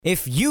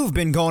If you've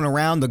been going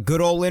around the good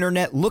old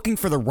internet looking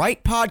for the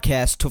right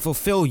podcast to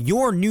fulfill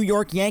your New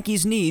York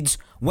Yankees needs,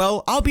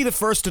 well, I'll be the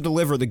first to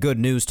deliver the good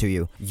news to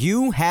you.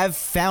 You have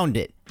found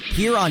it.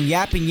 Here on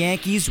Yapping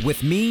Yankees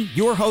with me,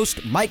 your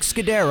host, Mike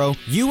Scudero,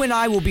 you and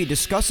I will be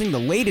discussing the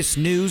latest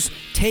news,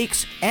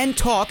 takes, and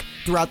talk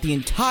throughout the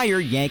entire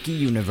Yankee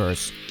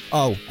universe.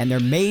 Oh, and there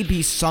may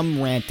be some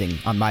ranting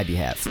on my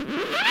behalf.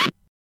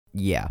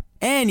 Yeah.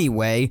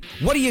 Anyway,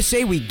 what do you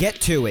say we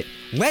get to it?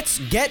 Let's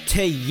get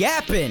to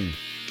yapping!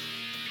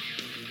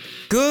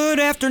 Good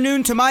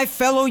afternoon to my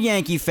fellow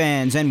Yankee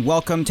fans, and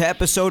welcome to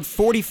episode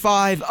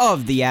 45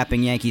 of the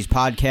Yapping Yankees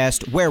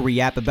podcast, where we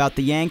yap about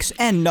the Yanks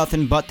and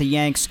nothing but the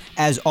Yanks.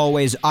 As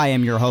always, I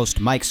am your host,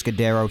 Mike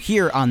Scudero,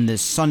 here on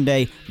this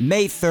Sunday,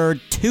 May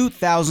 3rd,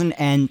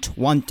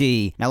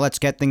 2020. Now let's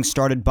get things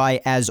started by,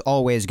 as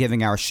always,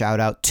 giving our shout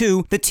out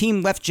to the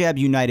Team Left Jab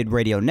United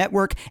Radio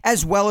Network,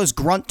 as well as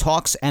Grunt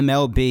Talks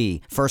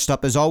MLB. First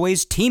up, as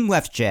always, Team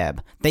Left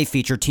Jab. They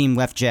feature Team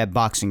Left Jab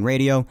Boxing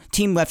Radio,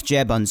 Team Left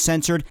Jab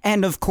Uncensored,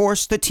 and of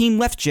course, the Team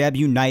Left Jab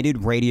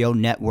United Radio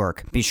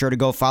Network. Be sure to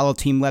go follow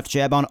Team Left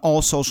Jab on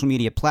all social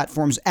media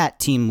platforms at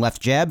Team Left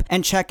Jab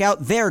and check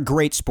out their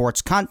great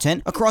sports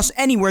content across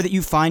anywhere that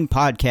you find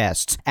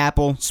podcasts.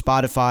 Apple,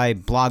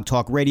 Spotify, Blog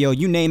Talk Radio,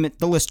 you name it,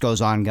 the list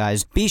goes on,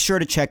 guys. Be sure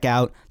to check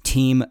out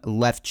Team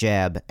Left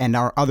Jab. And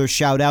our other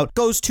shout out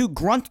goes to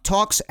Grunt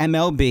Talks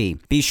MLB.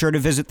 Be sure to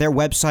visit their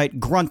website,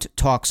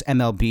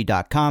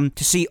 grunttalksmlb.com,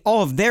 to see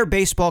all of their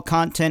baseball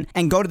content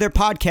and go to their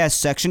podcast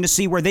section to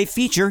see where they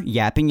feature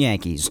Yapping Yankees.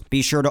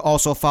 Be sure to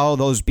also follow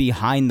those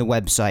behind the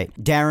website.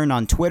 Darren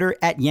on Twitter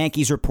at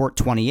Yankees Report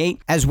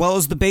 28, as well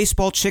as the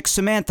baseball chick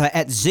Samantha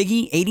at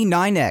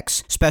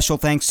Ziggy89X. Special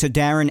thanks to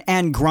Darren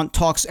and Grunt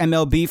Talks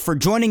MLB for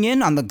joining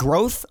in on the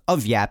growth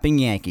of Yapping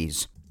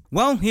Yankees.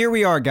 Well, here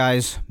we are,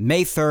 guys.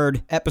 May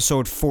 3rd,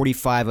 episode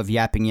 45 of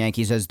Yapping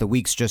Yankees, as the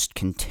weeks just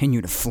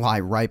continue to fly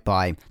right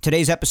by.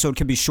 Today's episode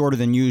could be shorter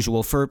than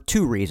usual for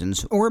two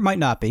reasons, or it might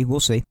not be, we'll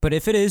see. But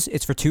if it is,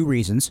 it's for two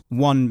reasons.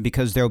 One,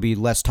 because there'll be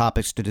less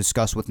topics to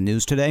discuss with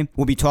news today.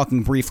 We'll be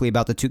talking briefly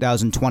about the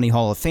 2020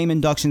 Hall of Fame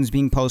inductions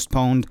being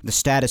postponed, the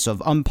status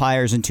of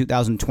umpires in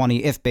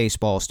 2020, if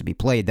baseball is to be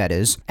played, that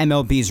is,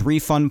 MLB's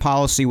refund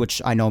policy,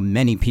 which I know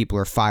many people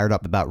are fired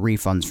up about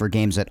refunds for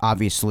games that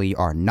obviously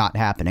are not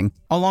happening,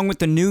 along with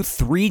the new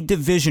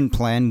 3-division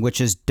plan, which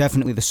is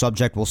definitely the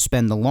subject we'll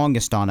spend the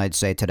longest on, I'd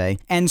say, today,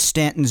 and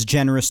Stanton's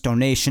generous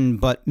donation,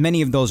 but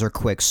many of those are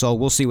quick, so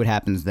we'll see what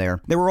happens there.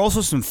 There were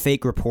also some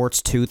fake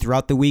reports, too,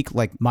 throughout the week,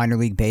 like minor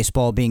league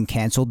baseball being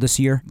canceled this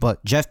year,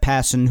 but Jeff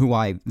Passan, who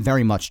I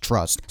very much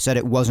trust, said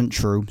it wasn't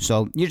true,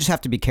 so you just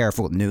have to be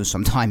careful with news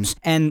sometimes.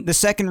 And the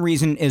second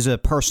reason is a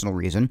personal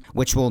reason,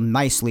 which will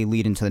nicely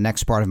lead into the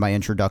next part of my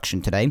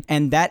introduction today,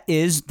 and that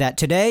is that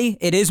today,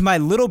 it is my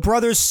little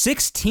brother's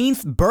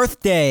 16th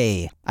birthday.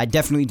 I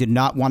definitely did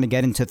not want to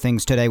get into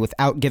things today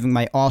without giving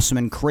my awesome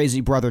and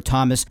crazy brother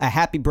Thomas a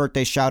happy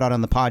birthday shout out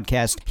on the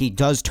podcast. He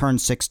does turn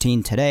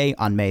 16 today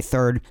on May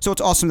 3rd, so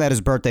it's awesome that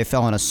his birthday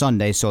fell on a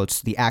Sunday, so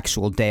it's the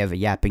actual day of a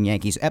Yapping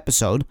Yankees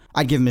episode.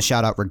 I'd give him a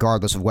shout out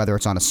regardless of whether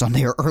it's on a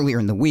Sunday or earlier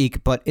in the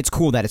week, but it's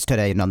cool that it's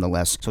today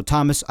nonetheless. So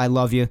Thomas, I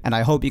love you, and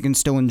I hope you can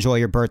still enjoy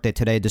your birthday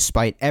today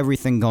despite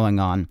everything going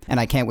on, and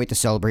I can't wait to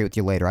celebrate with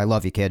you later. I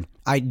love you, kid.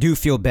 I do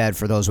feel bad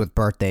for those with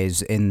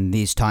birthdays in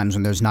these times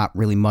when there's not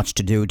really much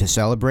to do to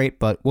celebrate,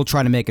 but we'll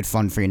try to make it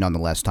fun for you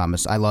nonetheless,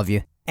 Thomas. I love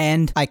you.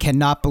 And I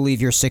cannot believe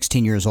you're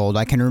 16 years old.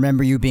 I can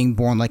remember you being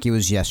born like it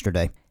was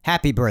yesterday.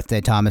 Happy birthday,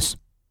 Thomas.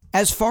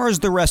 As far as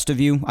the rest of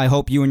you, I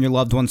hope you and your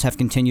loved ones have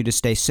continued to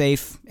stay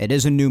safe. It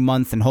is a new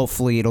month, and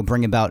hopefully it'll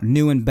bring about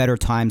new and better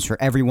times for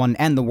everyone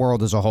and the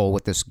world as a whole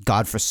with this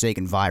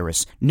godforsaken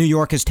virus. New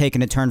York has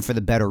taken a turn for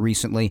the better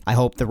recently. I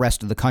hope the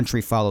rest of the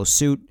country follows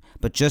suit.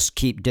 But just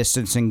keep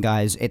distancing,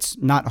 guys. It's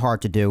not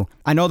hard to do.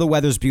 I know the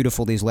weather's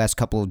beautiful these last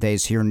couple of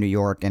days here in New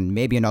York and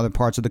maybe in other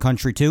parts of the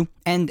country too.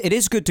 And it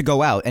is good to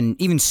go out and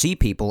even see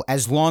people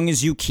as long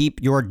as you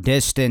keep your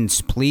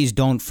distance. Please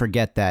don't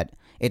forget that.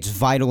 It's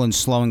vital in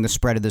slowing the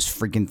spread of this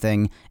freaking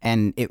thing,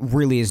 and it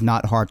really is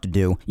not hard to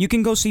do. You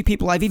can go see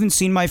people. I've even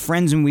seen my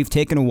friends, and we've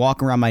taken a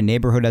walk around my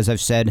neighborhood, as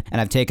I've said, and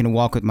I've taken a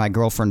walk with my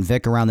girlfriend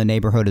Vic around the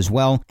neighborhood as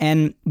well.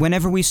 And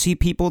whenever we see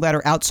people that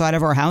are outside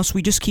of our house,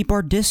 we just keep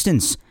our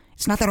distance.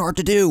 It's not that hard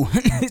to do.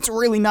 It's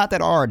really not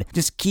that hard.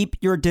 Just keep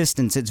your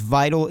distance. It's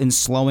vital in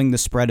slowing the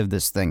spread of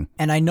this thing.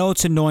 And I know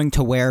it's annoying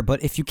to wear,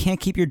 but if you can't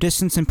keep your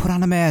distance, then put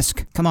on a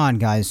mask. Come on,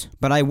 guys.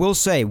 But I will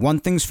say,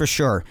 one thing's for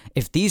sure.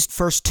 If these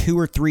first 2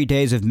 or 3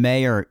 days of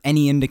May are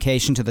any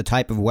indication to the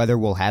type of weather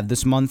we'll have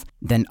this month,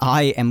 then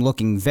I am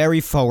looking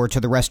very forward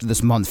to the rest of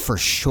this month for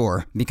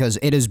sure, because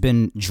it has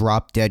been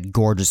drop dead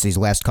gorgeous these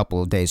last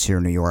couple of days here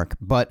in New York.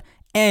 But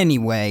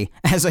Anyway,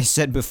 as I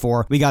said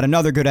before, we got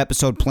another good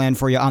episode planned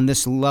for you on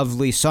this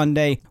lovely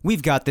Sunday.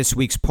 We've got this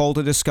week's poll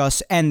to discuss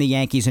and the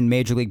Yankees and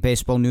Major League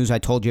Baseball news I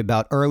told you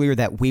about earlier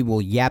that we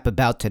will yap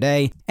about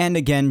today. And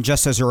again,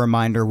 just as a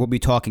reminder, we'll be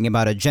talking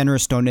about a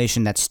generous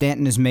donation that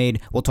Stanton has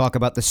made. We'll talk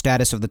about the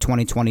status of the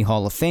 2020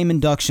 Hall of Fame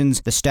inductions,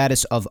 the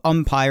status of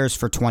umpires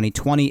for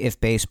 2020 if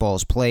baseball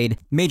is played,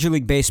 Major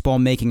League Baseball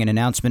making an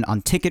announcement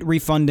on ticket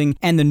refunding,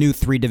 and the new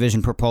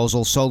 3-division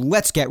proposal. So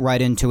let's get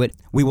right into it.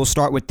 We will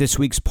start with this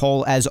week's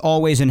poll as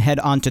always and head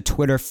on to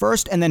Twitter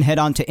first and then head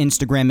on to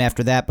Instagram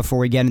after that. Before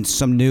we get into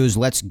some news,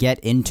 let's get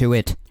into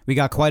it. We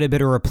got quite a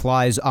bit of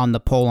replies on the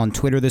poll on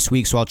Twitter this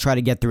week, so I'll try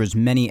to get through as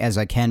many as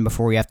I can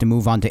before we have to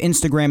move on to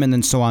Instagram and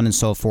then so on and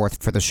so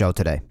forth for the show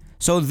today.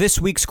 So this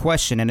week's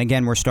question, and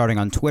again we're starting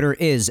on Twitter,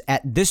 is,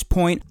 at this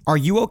point, are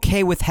you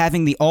okay with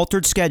having the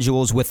altered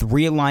schedules with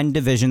realigned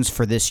divisions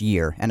for this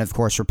year? And of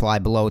course reply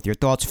below with your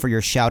thoughts for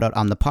your shout out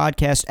on the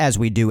podcast as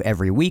we do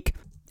every week.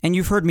 And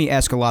you've heard me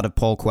ask a lot of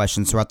poll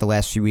questions throughout the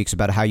last few weeks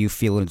about how you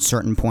feel at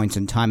certain points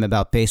in time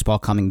about baseball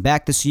coming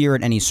back this year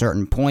at any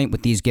certain point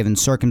with these given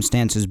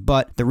circumstances.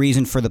 But the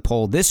reason for the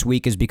poll this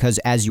week is because,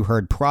 as you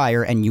heard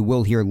prior, and you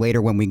will hear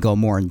later when we go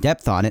more in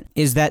depth on it,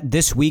 is that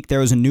this week there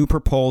was a new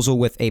proposal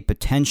with a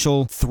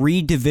potential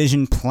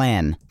 3-division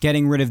plan,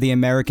 getting rid of the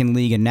American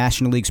League and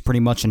National Leagues pretty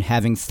much and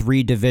having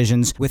 3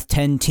 divisions with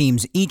 10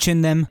 teams each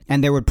in them.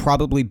 And there would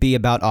probably be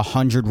about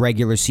 100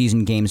 regular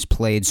season games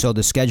played, so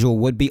the schedule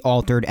would be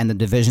altered and the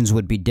divisions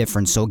would be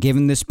different. So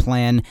given this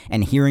plan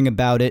and hearing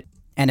about it,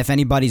 and if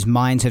anybody's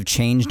minds have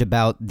changed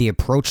about the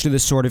approach to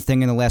this sort of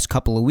thing in the last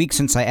couple of weeks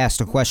since I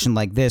asked a question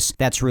like this,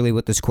 that's really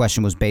what this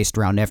question was based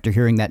around after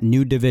hearing that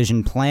new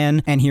division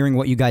plan and hearing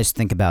what you guys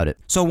think about it.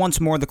 So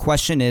once more, the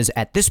question is,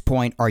 at this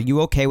point, are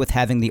you okay with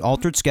having the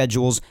altered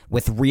schedules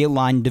with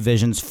realigned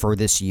divisions for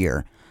this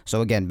year?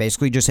 So again,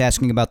 basically just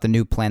asking about the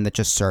new plan that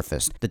just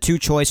surfaced. The 2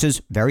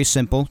 choices, very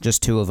simple,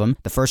 just 2 of them.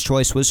 The first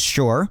choice was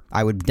sure,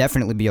 I would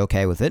definitely be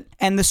okay with it.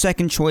 And the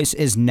second choice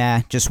is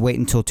nah, just wait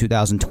until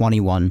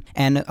 2021.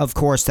 And of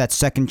course, that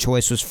second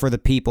choice was for the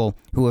people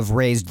who have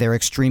raised their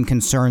extreme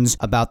concerns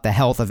about the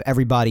health of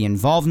everybody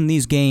involved in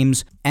these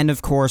games, and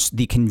of course,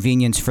 the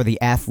convenience for the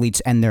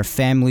athletes and their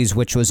families,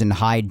 which was in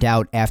high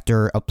doubt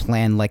after a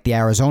plan like the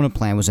Arizona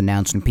plan was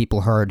announced and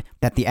people heard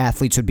that the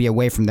athletes would be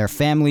away from their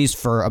families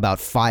for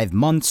about 5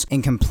 months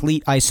in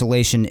complete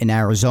isolation in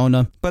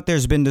Arizona. But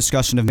there's been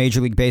discussion of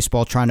Major League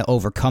Baseball trying to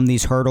overcome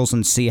these hurdles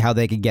and see how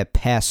they could get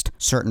past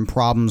certain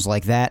problems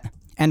like that.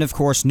 And of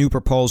course, new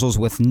proposals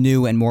with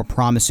new and more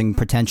promising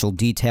potential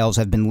details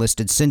have been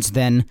listed since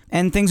then,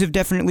 and things have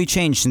definitely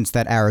changed since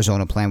that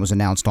Arizona plan was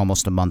announced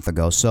almost a month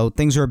ago, so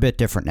things are a bit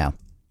different now.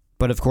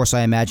 But of course,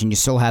 I imagine you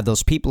still have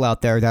those people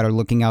out there that are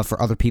looking out for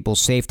other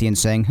people's safety and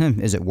saying,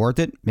 is it worth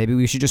it? Maybe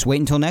we should just wait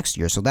until next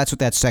year. So that's what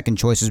that second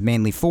choice is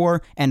mainly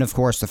for. And of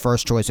course, the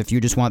first choice, if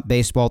you just want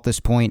baseball at this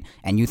point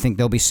and you think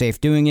they'll be safe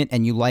doing it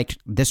and you like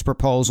this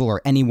proposal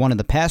or any one of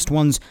the past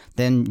ones,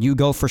 then you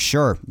go for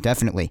sure,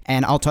 definitely.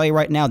 And I'll tell you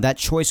right now, that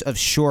choice of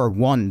sure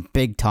won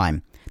big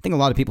time. I think a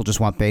lot of people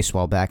just want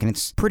baseball back, and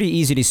it's pretty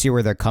easy to see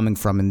where they're coming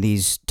from in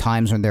these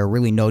times when there are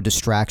really no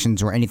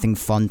distractions or anything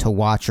fun to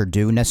watch or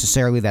do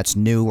necessarily that's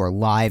new or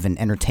live and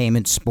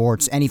entertainment,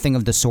 sports, anything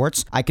of the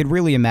sorts. I could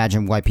really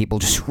imagine why people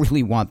just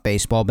really want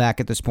baseball back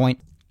at this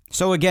point.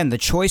 So again, the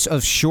choice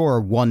of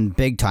sure won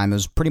big time. It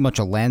was pretty much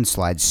a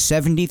landslide.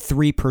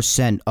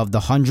 73% of the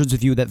hundreds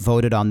of you that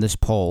voted on this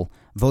poll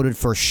voted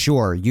for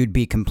sure you'd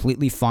be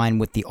completely fine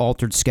with the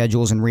altered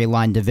schedules and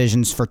realigned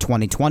divisions for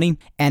 2020,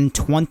 and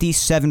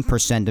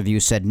 27% of you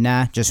said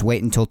nah, just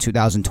wait until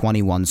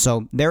 2021.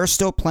 So there are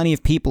still plenty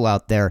of people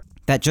out there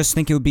that just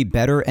think it would be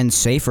better and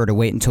safer to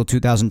wait until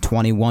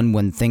 2021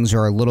 when things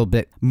are a little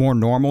bit more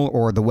normal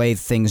or the way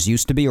things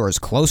used to be or as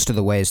close to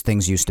the way as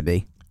things used to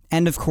be.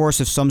 And of course,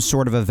 if some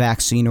sort of a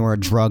vaccine or a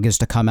drug is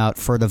to come out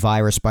for the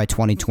virus by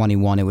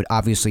 2021, it would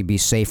obviously be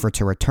safer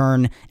to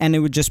return, and it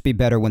would just be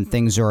better when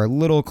things are a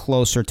little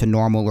closer to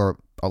normal or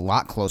a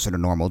lot closer to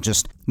normal,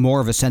 just more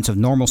of a sense of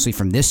normalcy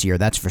from this year,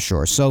 that's for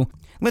sure. So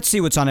let's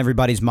see what's on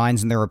everybody's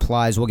minds and their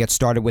replies. We'll get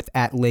started with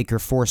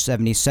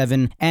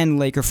 @Laker477, and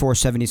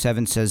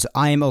Laker477 says,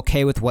 I am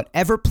okay with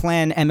whatever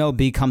plan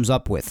MLB comes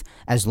up with,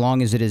 as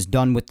long as it is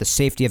done with the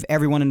safety of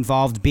everyone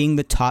involved being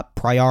the top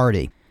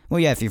priority. Well,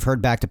 yeah, if you've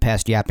heard back to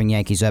past Yapping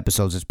Yankees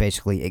episodes, it's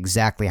basically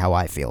exactly how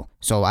I feel.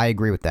 So I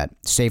agree with that.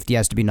 Safety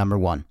has to be number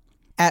one.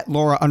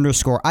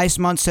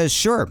 @Laura_Icemont says,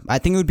 sure, I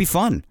think it would be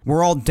fun.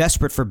 We're all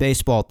desperate for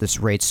baseball at this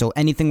rate, so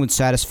anything would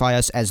satisfy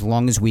us as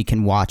long as we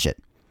can watch it.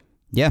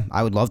 Yeah,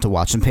 I would love to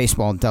watch some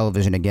baseball on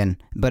television again.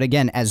 But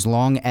again, as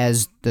long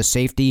as the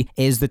safety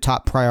is the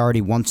top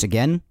priority once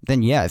again,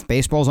 then yeah, if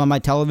baseball's on my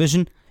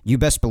television, you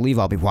best believe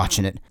I'll be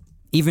watching it.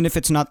 Even if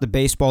it's not the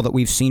baseball that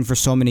we've seen for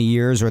so many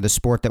years or the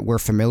sport that we're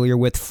familiar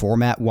with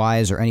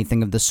format-wise or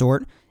anything of the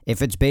sort,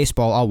 if it's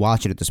baseball, I'll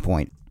watch it at this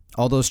point.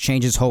 All those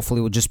changes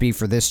hopefully will just be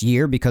for this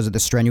year because of the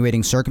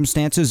extenuating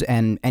circumstances,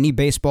 and any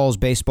baseball is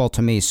baseball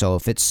to me, so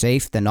if it's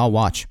safe, then I'll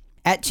watch.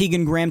 At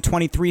Tegan Graham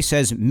 23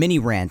 says, mini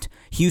rant.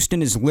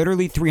 Houston is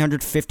literally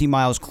 350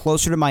 miles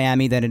closer to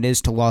Miami than it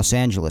is to Los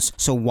Angeles.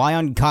 So why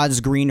on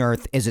God's green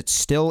earth is it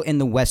still in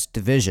the West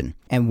Division?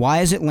 And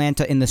why is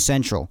Atlanta in the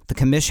Central? The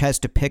commish has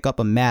to pick up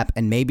a map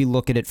and maybe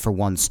look at it for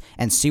once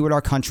and see what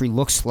our country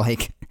looks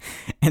like.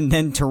 And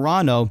then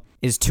Toronto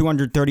is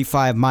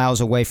 235 miles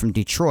away from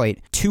Detroit,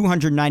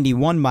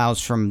 291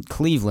 miles from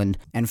Cleveland,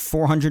 and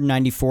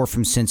 494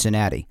 from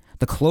Cincinnati.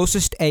 The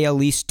closest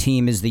AL East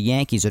team is the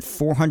Yankees at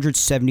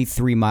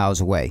 473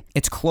 miles away.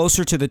 It's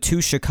closer to the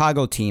two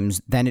Chicago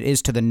teams than it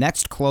is to the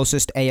next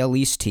closest AL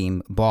East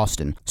team,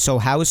 Boston. So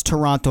how is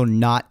Toronto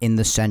not in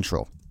the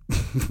Central?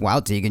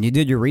 Wow, Tegan, you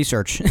did your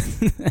research.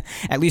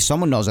 At least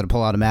someone knows how to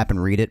pull out a map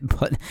and read it.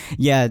 But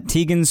yeah,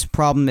 Tegan's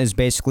problem is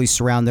basically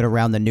surrounded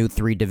around the new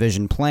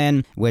 3-division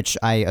plan, which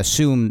I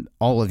assume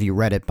all of you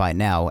read it by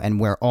now, and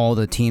where all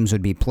the teams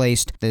would be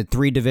placed. The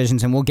 3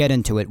 divisions, and we'll get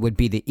into it, would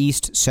be the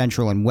East,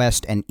 Central, and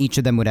West, and each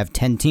of them would have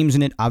 10 teams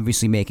in it,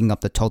 obviously making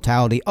up the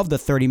totality of the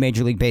 30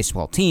 Major League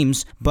Baseball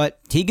teams. But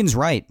Tegan's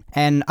right,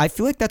 and I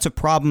feel like that's a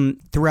problem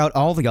throughout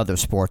all the other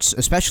sports,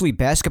 especially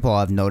basketball.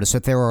 I've noticed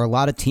that there are a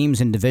lot of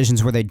teams in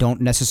divisions where they don't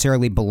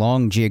necessarily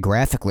belong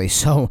geographically.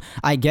 So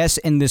I guess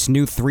in this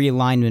new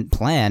 3-alignment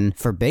plan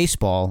for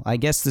baseball, I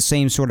guess the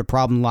same sort of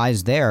problem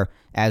lies there,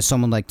 as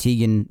someone like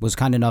Tegan was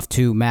kind enough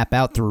to map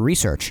out through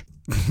research.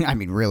 I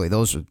mean, really,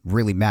 those are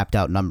really mapped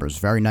out numbers.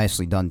 Very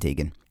nicely done,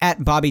 Tegan. At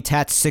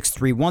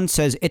BobbyTats631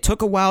 says, it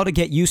took a while to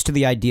get used to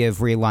the idea of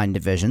realigned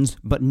divisions,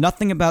 but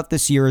nothing about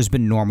this year has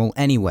been normal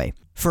anyway.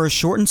 For a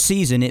shortened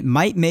season, it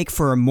might make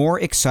for a more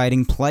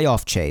exciting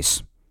playoff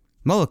chase.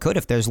 Well, it could.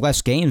 If there's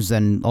less games,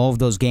 then all of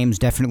those games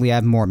definitely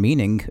have more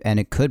meaning, and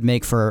it could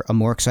make for a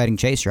more exciting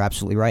chase. You're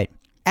absolutely right.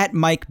 At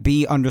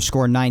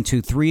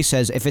MikeB_923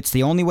 says, if it's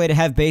the only way to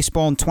have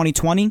baseball in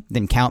 2020,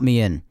 then count me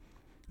in.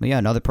 Well, yeah,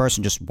 another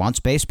person just wants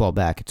baseball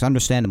back. It's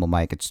understandable,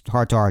 Mike. It's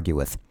hard to argue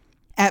with.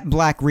 At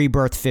Black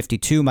Rebirth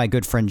 52, my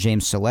good friend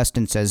James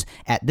Celestin says,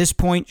 at this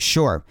point,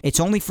 sure, it's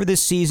only for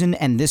this season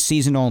and this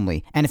season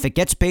only. And if it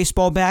gets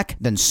baseball back,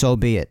 then so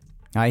be it.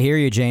 I hear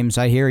you, James.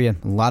 I hear you.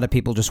 A lot of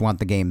people just want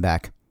the game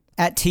back.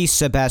 At T.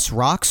 Sebas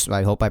Rocks,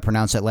 I hope I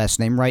pronounced that last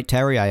name right,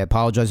 Terry. I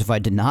apologize if I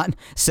did not.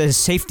 Says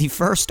safety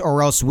first,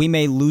 or else we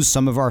may lose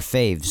some of our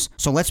faves.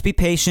 So let's be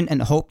patient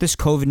and hope this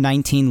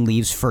COVID-19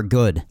 leaves for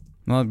good.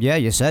 Well, yeah,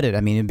 you said it.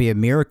 I mean, it'd be a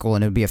miracle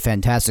and it'd be a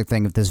fantastic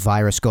thing if this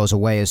virus goes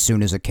away as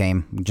soon as it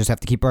came. We just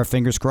have to keep our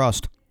fingers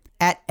crossed.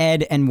 At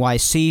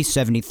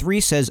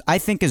EdNYC73 says, I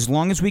think as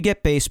long as we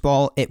get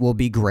baseball, it will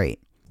be great.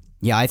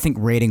 Yeah, I think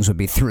ratings would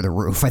be through the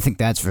roof. I think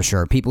that's for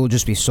sure. People would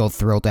just be so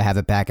thrilled to have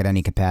it back at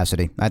any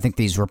capacity. I think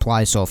these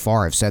replies so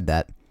far have said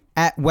that.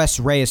 At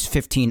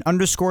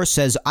WesReyes15_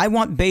 says, I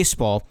want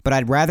baseball, but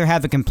I'd rather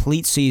have a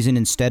complete season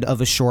instead of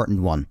a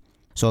shortened one.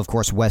 So, of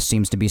course, Wes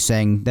seems to be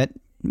saying that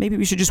maybe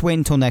we should just wait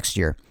until next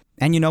year.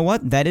 And you know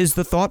what? That is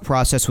the thought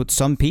process with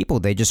some people.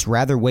 They just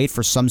rather wait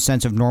for some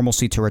sense of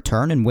normalcy to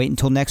return and wait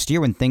until next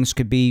year when things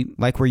could be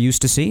like we're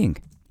used to seeing.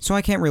 So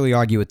I can't really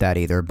argue with that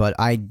either, but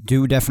I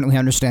do definitely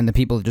understand the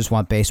people that just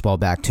want baseball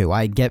back too.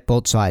 I get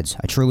both sides.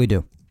 I truly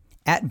do.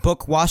 At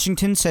Book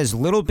Washington says,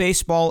 little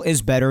baseball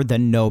is better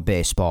than no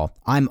baseball.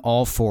 I'm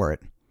all for it.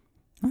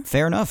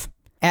 Fair enough.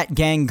 At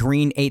Gang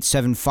Green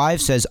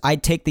 875 says,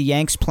 I'd take the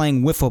Yanks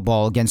playing wiffle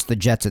ball against the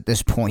Jets at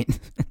this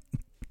point.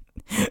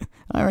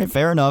 All right,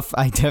 fair enough.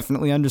 I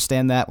definitely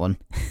understand that one.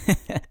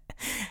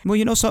 Well,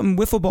 you know something?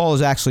 Wiffle ball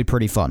is actually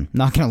pretty fun.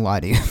 Not gonna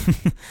lie to you.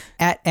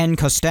 At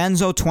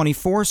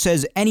NCostanzo24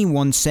 says,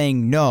 anyone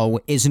saying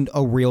no isn't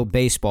a real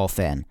baseball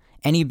fan.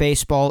 Any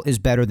baseball is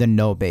better than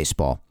no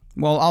baseball.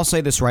 Well, I'll say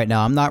this right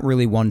now. I'm not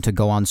really one to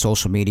go on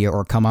social media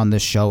or come on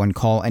this show and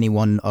call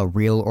anyone a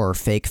real or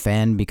fake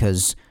fan,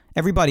 because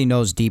everybody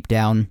knows deep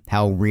down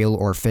how real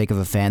or fake of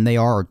a fan they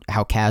are, or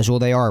how casual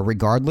they are,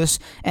 regardless.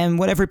 And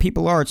whatever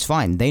people are, it's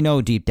fine. They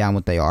know deep down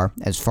what they are,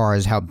 as far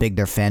as how big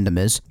their fandom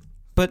is.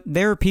 But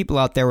there are people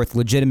out there with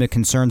legitimate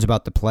concerns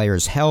about the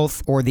players'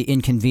 health or the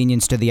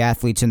inconvenience to the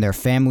athletes and their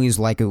families,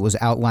 like it was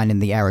outlined in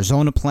the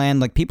Arizona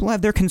plan. Like, people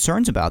have their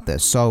concerns about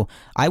this. So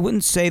I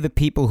wouldn't say the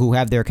people who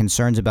have their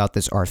concerns about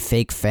this are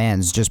fake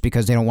fans just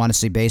because they don't want to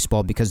see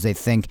baseball because they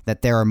think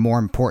that there are more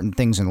important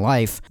things in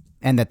life,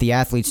 and that the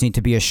athletes need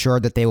to be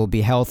assured that they will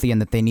be healthy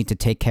and that they need to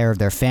take care of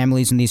their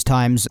families in these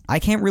times. I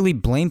can't really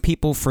blame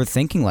people for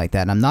thinking like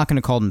that, and I'm not going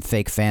to call them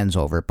fake fans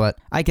over it, but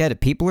I get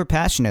it. People are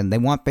passionate and they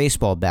want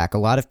baseball back. A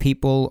lot of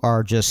people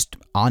are just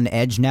on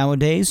edge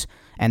nowadays,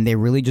 and they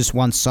really just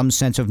want some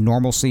sense of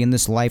normalcy in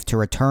this life to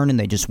return, and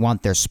they just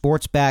want their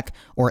sports back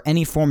or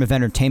any form of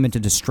entertainment to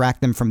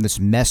distract them from this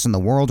mess in the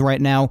world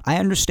right now. I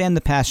understand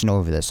the passion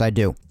over this. I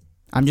do.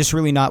 I'm just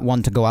really not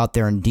one to go out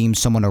there and deem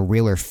someone a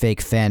real or fake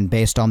fan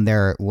based on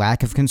their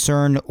lack of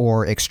concern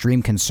or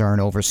extreme concern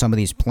over some of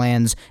these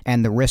plans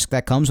and the risk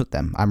that comes with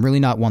them. I'm really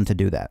not one to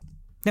do that.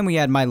 Then we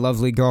had my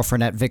lovely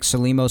girlfriend at Vic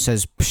Salimo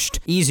says, psht,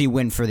 easy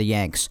win for the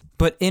Yanks.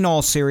 But in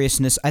all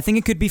seriousness, I think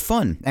it could be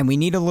fun, and we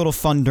need a little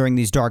fun during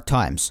these dark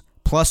times.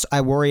 Plus,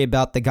 I worry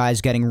about the guys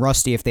getting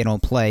rusty if they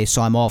don't play,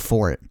 so I'm all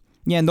for it.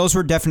 Yeah, and those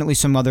were definitely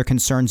some other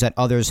concerns that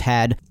others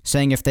had,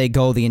 saying if they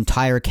go the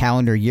entire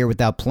calendar year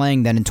without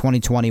playing, then in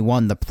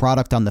 2021 the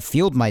product on the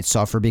field might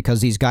suffer because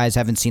these guys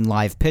haven't seen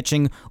live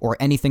pitching or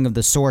anything of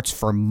the sorts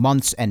for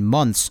months and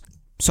months.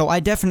 So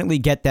I definitely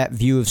get that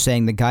view of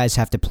saying the guys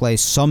have to play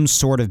some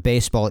sort of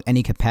baseball at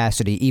any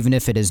capacity, even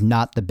if it is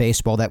not the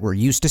baseball that we're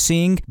used to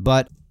seeing,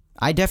 but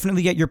I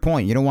definitely get your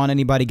point. You don't want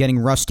anybody getting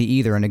rusty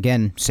either, and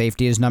again,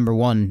 safety is number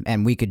one,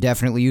 and we could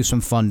definitely use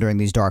some fun during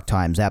these dark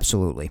times,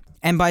 absolutely.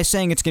 And by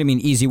saying it's going to be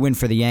an easy win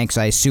for the Yanks,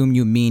 I assume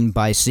you mean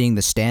by seeing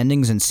the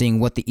standings and seeing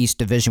what the East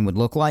Division would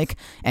look like,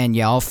 and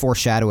yeah, I'll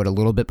foreshadow it a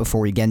little bit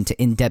before we get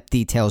into in-depth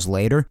details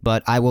later,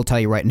 but I will tell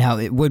you right now,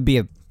 it would be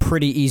a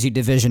pretty easy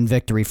division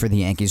victory for the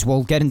Yankees.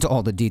 We'll get into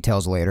all the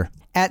details later.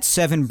 At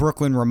 7,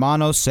 Brooklyn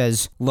Romano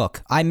says,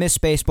 "Look, I miss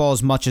baseball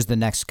as much as the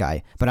next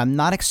guy, but I'm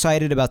not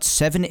excited about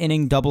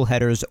 7-inning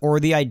doubleheaders or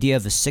the idea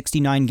of a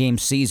 69-game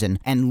season,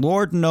 and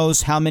Lord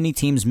knows how many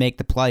teams make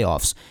the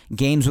playoffs.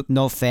 Games with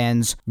no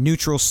fans,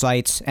 neutral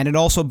sites, and it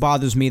also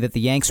bothers me that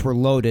the Yanks were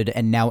loaded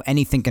and now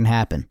anything can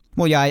happen."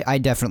 Well, yeah, I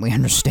definitely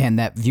understand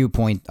that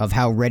viewpoint of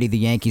how ready the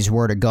Yankees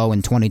were to go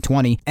in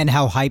 2020 and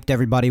how hyped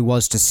everybody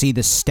was to see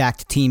the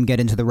stacked team get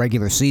into the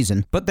regular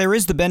season. But there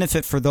is the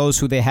benefit for those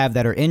who they have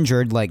that are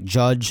injured, like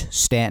Judge,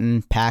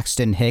 Stanton,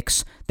 Paxton,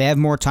 Hicks. They have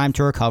more time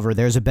to recover.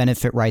 There's a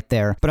benefit right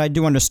there. But I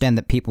do understand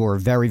that people were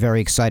very, very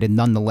excited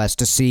nonetheless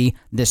to see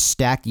this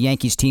stacked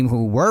Yankees team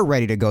who were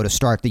ready to go to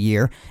start the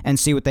year and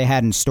see what they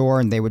had in store,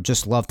 and they would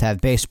just love to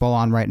have baseball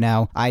on right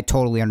now. I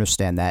totally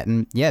understand that.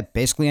 And yeah,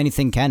 basically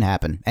anything can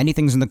happen.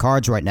 Anything's in the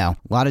cards right now.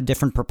 A lot of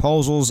different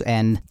proposals,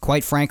 and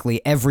quite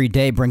frankly, every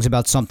day brings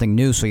about something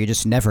new, so you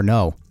just never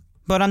know.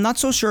 But I'm not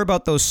so sure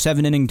about those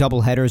 7-inning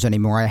doubleheaders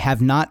anymore. I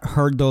have not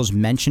heard those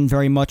mentioned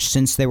very much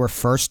since they were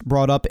first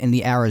brought up in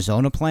the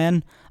Arizona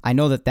plan. I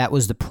know that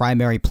was the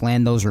primary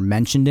plan those were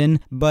mentioned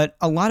in, but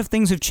a lot of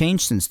things have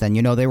changed since then.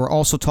 You know, they were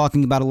also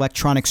talking about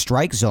electronic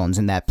strike zones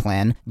in that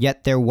plan,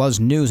 yet there was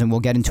news, and we'll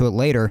get into it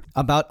later,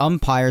 about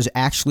umpires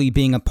actually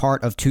being a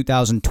part of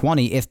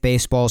 2020 if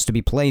baseball is to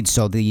be played,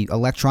 so the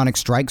electronic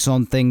strike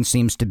zone thing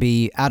seems to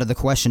be out of the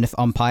question if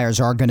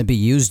umpires are going to be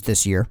used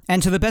this year.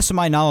 And to the best of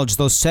my knowledge,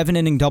 those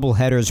 7-inning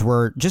doubleheaders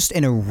were just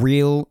in a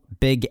real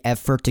big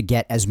effort to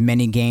get as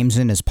many games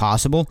in as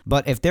possible,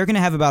 but if they're going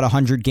to have about a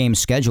 100-game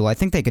schedule, I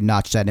think they could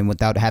notch that in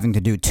without having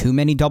to do too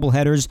many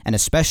doubleheaders, and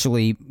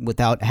especially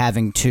without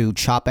having to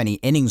chop any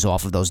innings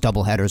off of those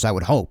doubleheaders, I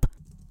would hope.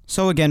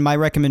 So again, my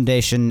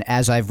recommendation,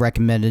 as I've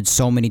recommended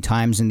so many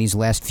times in these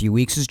last few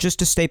weeks, is just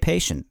to stay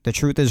patient. The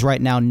truth is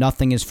right now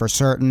nothing is for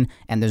certain,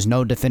 and there's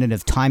no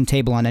definitive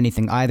timetable on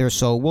anything either,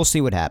 so we'll see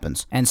what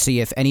happens, and see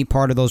if any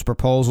part of those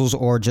proposals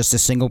or just a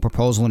single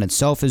proposal in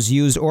itself is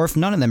used, or if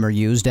none of them are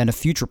used and a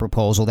future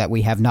proposal that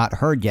we have not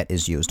heard yet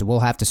is used.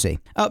 We'll have to see.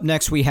 Up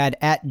next, we had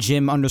at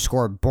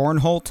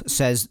Jim_Bornholt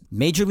says,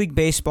 "Major League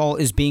Baseball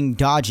is being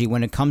dodgy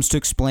when it comes to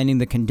explaining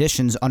the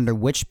conditions under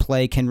which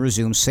play can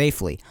resume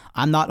safely.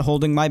 I'm not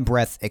holding my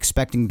breath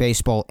expecting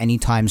baseball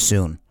anytime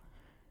soon."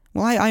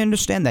 Well, I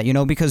understand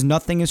that, because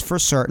nothing is for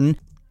certain,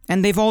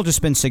 and they've all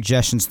just been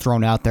suggestions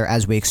thrown out there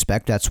as we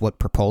expect. That's what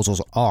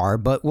proposals are,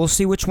 but we'll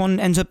see which one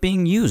ends up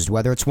being used,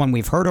 whether it's one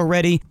we've heard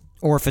already,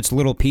 or if it's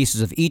little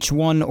pieces of each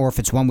one, or if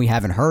it's one we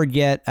haven't heard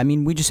yet. I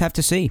mean, we just have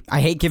to see.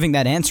 I hate giving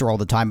that answer all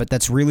the time, but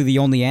that's really the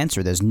only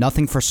answer. There's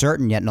nothing for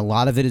certain yet, and a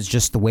lot of it is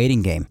just the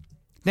waiting game.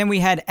 Then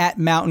we had at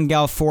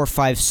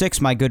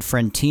MountainGal456, my good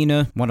friend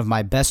Tina, one of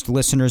my best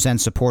listeners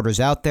and supporters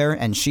out there,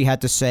 and she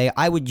had to say,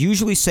 "I would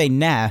usually say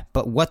nah,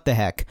 but what the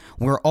heck?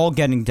 We're all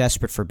getting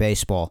desperate for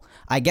baseball.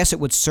 I guess it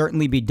would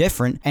certainly be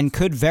different and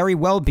could very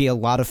well be a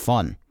lot of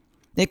fun."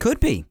 It could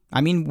be.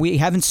 I mean, we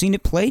haven't seen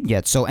it played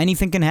yet, so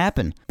anything can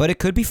happen, but it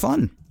could be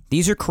fun.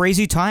 These are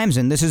crazy times,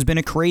 and this has been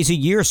a crazy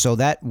year, so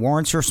that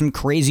warrants for some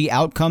crazy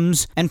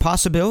outcomes and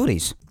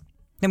possibilities.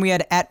 Then we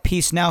had at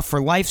Peace Now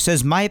for Life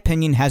says, "My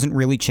opinion hasn't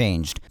really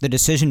changed. The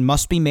decision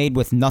must be made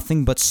with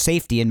nothing but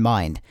safety in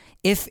mind.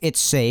 If it's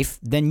safe,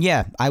 then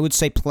yeah, I would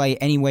say play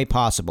any way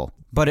possible.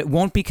 But it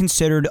won't be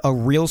considered a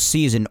real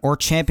season or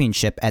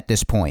championship at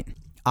this point."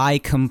 I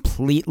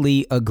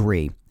completely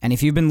agree. And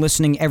if you've been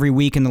listening every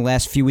week in the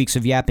last few weeks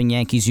of Yapping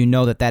Yankees, you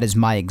know that is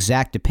my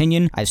exact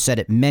opinion. I've said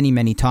it many,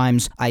 many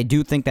times. I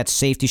do think that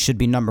safety should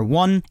be number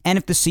one, and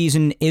if the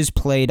season is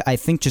played, I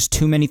think just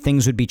too many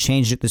things would be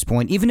changed at this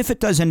point. Even if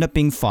it does end up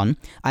being fun,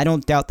 I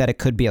don't doubt that it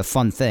could be a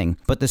fun thing,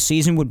 but the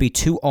season would be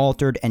too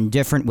altered and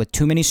different with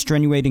too many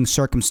extenuating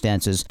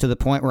circumstances to the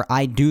point where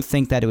I do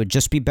think that it would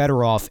just be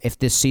better off if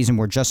this season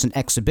were just an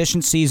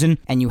exhibition season,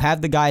 and you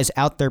have the guys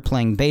out there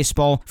playing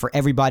baseball for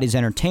everybody's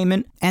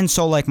entertainment, and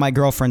so like my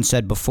girlfriend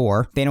said before,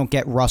 they don't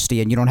get rusty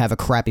and you don't have a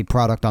crappy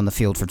product on the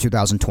field for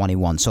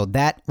 2021. So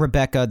that,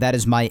 Rebecca, that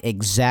is my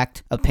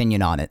exact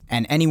opinion on it.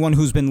 And anyone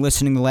who's been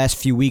listening the last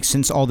few weeks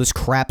since all this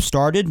crap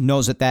started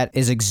knows that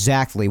is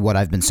exactly what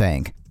I've been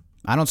saying.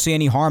 I don't see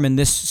any harm in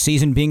this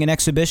season being an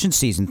exhibition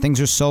season.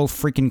 Things are so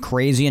freaking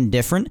crazy and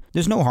different.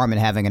 There's no harm in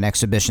having an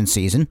exhibition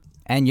season.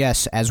 And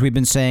yes, as we've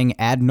been saying,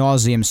 ad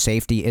nauseum,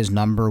 safety is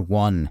number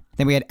one.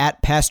 Then we had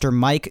at Pastor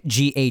Mike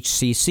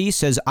GHCC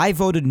says, I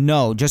voted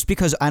no just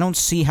because I don't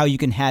see how you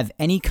can have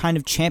any kind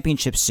of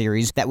championship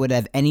series that would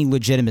have any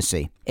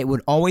legitimacy. It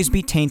would always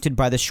be tainted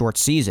by the short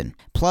season.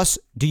 Plus,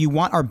 do you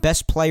want our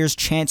best players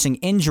chancing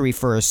injury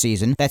for a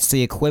season that's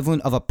the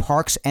equivalent of a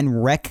Parks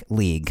and Rec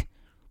league?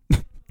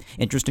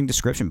 Interesting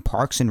description,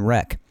 Parks and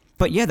Rec.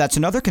 But yeah, that's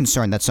another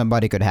concern that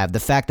somebody could have. The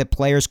fact that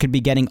players could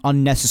be getting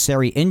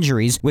unnecessary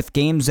injuries with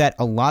games that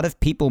a lot of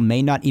people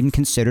may not even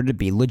consider to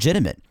be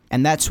legitimate.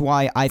 And that's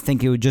why I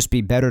think it would just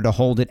be better to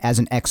hold it as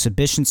an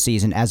exhibition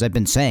season, as I've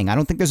been saying. I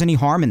don't think there's any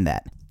harm in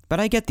that. But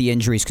I get the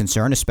injuries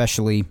concern,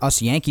 especially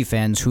us Yankee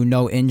fans who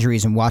know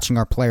injuries and watching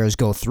our players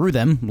go through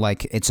them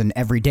like it's an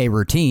everyday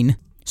routine.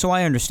 So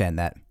I understand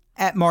that.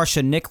 At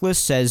Marsha Nicholas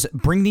says,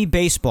 bring me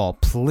baseball,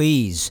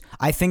 please.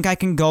 I think I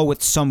can go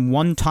with some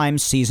one-time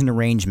season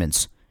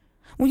arrangements.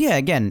 Well, yeah,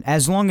 again,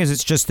 as long as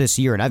it's just this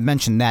year, and I've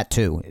mentioned that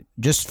too,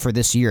 just for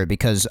this year,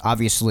 because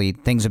obviously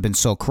things have been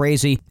so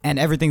crazy, and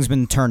everything's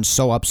been turned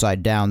so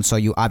upside down, so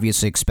you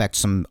obviously expect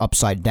some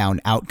upside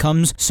down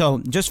outcomes.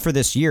 So just for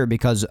this year,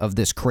 because of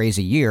this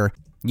crazy year,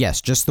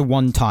 yes, just the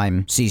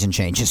one-time season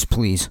changes,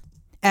 please.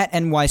 At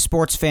NY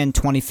Sports Fan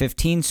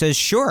 2015 says,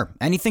 sure,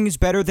 anything is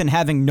better than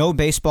having no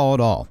baseball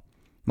at all.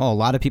 Well, a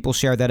lot of people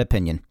share that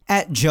opinion.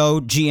 At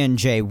Joe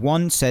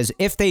GNJ1 says,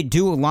 if they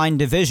do align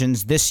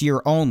divisions this year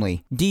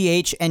only,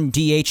 DH and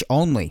DH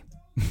only.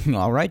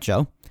 All right,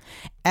 Joe.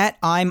 At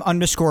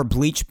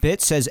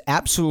I'm_BleachBit says,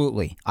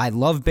 absolutely. I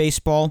love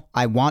baseball,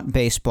 I want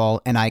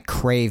baseball, and I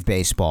crave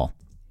baseball.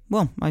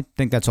 Well, I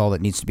think that's all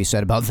that needs to be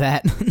said about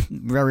that.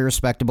 Very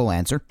respectable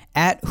answer.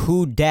 At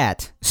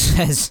WhoDat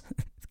says,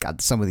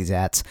 God, some of these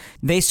ats.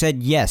 They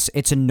said, yes,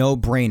 it's a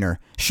no-brainer.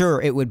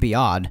 Sure, it would be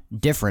odd,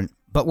 different,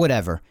 but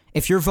whatever.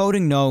 If you're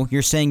voting no,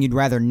 you're saying you'd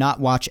rather not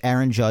watch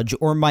Aaron Judge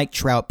or Mike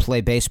Trout play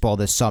baseball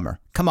this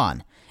summer. Come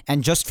on.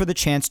 And just for the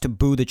chance to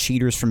boo the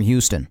cheaters from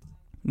Houston.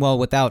 Well,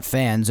 without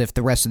fans, if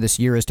the rest of this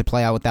year is to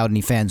play out without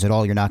any fans at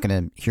all, you're not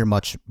going to hear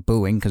much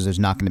booing because there's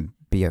not going to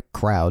be a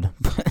crowd.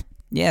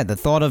 Yeah, the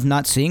thought of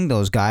not seeing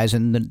those guys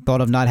and the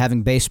thought of not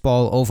having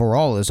baseball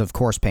overall is, of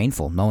course,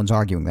 painful. No one's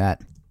arguing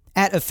that.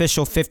 At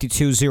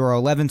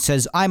Official52011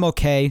 says, I'm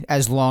okay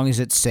as long as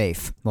it's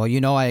safe. Well,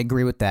 you know I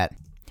agree with that.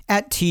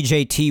 At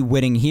TJT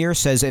Whitting here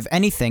says, if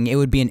anything, it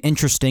would be an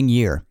interesting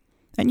year.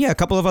 And yeah, a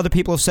couple of other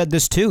people have said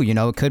this too. You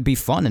know, it could be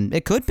fun, and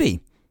it could be.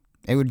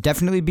 It would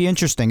definitely be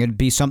interesting. It'd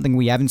be something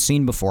we haven't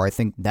seen before. I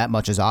think that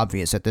much is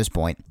obvious at this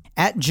point.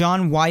 At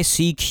John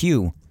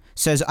YCQ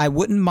says, I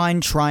wouldn't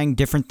mind trying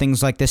different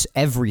things like this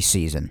every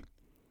season.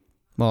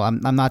 Well,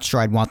 I'm not sure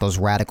I'd want those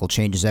radical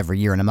changes every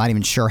year, and I'm not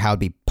even sure how it'd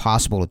be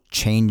possible to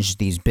change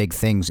these big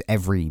things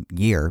every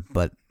year,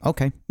 but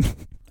okay.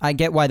 I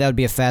get why that would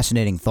be a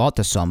fascinating thought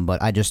to some,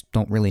 but I just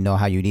don't really know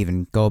how you'd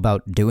even go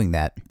about doing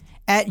that.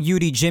 At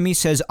UD Jimmy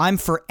says, I'm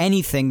for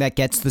anything that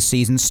gets the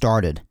season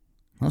started.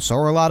 Well, so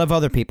are a lot of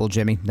other people,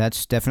 Jimmy.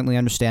 That's definitely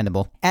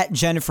understandable. At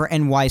Jennifer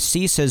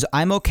NYC says,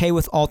 I'm okay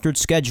with altered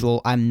schedule.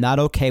 I'm not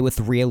okay with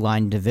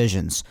realigned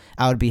divisions.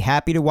 I would be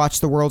happy to watch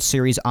the World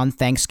Series on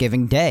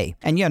Thanksgiving Day.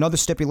 And yeah, another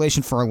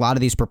stipulation for a lot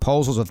of these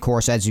proposals, of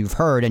course, as you've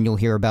heard, and you'll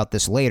hear about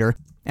this later,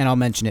 and I'll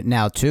mention it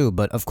now too,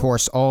 but of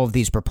course all of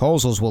these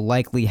proposals will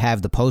likely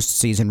have the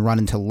postseason run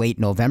until late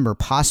November,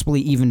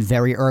 possibly even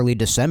very early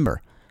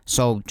December.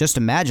 So just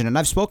imagine, and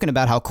I've spoken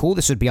about how cool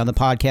this would be on the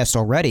podcast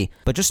already,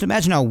 but just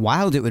imagine how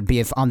wild it would be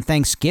if on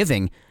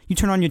Thanksgiving you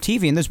turn on your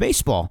TV and there's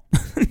baseball.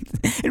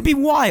 It'd be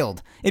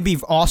wild. It'd be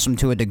awesome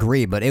to a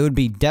degree, but it would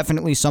be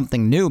definitely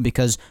something new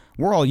because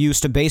we're all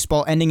used to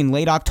baseball ending in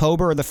late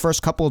October or the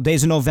first couple of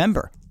days of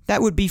November.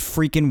 That would be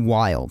freaking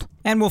wild.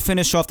 And we'll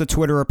finish off the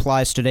Twitter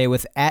replies today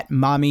with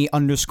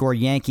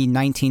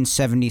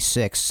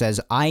 @mommy_Yankee1976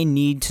 says, I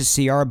need to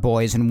see our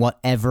boys in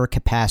whatever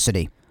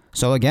capacity.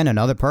 So again,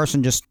 another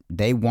person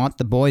they want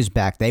the boys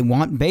back. They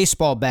want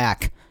baseball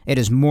back. It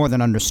is more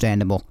than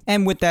understandable.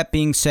 And with that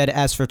being said,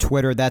 as for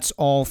Twitter, that's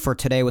all for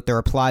today with the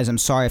replies. I'm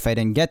sorry if I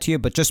didn't get to you,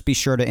 but just be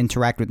sure to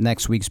interact with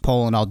next week's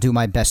poll, and I'll do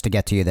my best to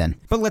get to you then.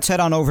 But let's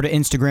head on over to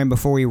Instagram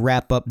before we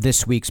wrap up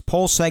this week's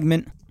poll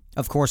segment.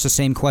 Of course, the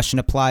same question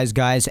applies,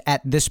 guys. At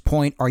this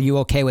point, are you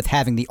okay with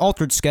having the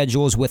altered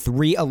schedules with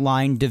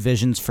realigned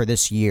divisions for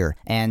this year?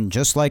 And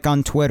just like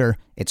on Twitter,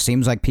 it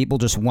seems like people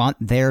just want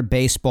their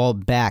baseball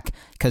back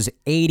because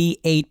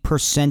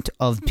 88%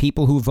 of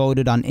people who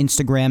voted on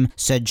Instagram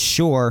said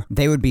sure,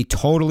 they would be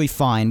totally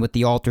fine with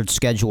the altered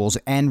schedules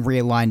and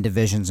realigned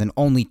divisions, and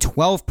only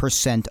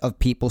 12% of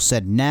people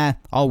said nah,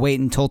 I'll wait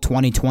until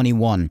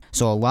 2021.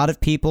 So a lot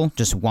of people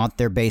just want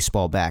their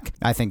baseball back.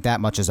 I think that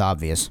much is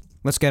obvious.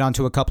 Let's get on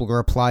to a couple of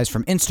replies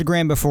from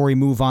Instagram before we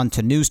move on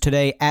to news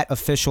today. At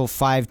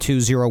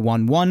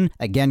official52011,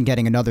 again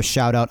getting another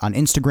shout out on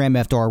Instagram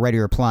after already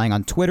replying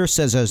on Twitter,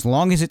 says as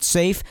long as it's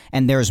safe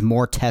and there's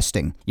more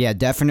testing. Yeah,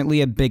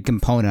 definitely a big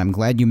component. I'm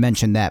glad you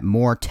mentioned that,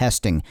 more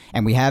testing.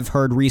 And we have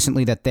heard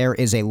recently that there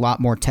is a lot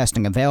more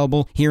testing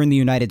available here in the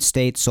United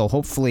States, so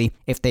hopefully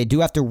if they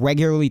do have to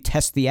regularly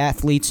test the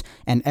athletes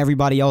and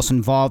everybody else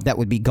involved that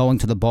would be going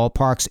to the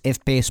ballparks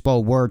if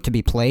baseball were to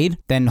be played,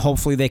 then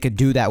hopefully they could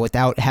do that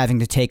without having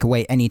to take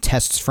away any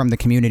tests from the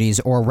communities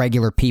or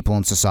regular people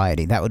in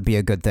society. That would be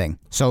a good thing.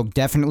 So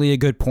definitely a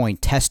good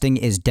point. Testing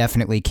is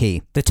definitely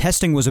key. The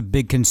testing was a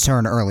big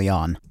concern early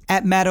on.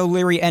 At Matt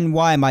O'Leary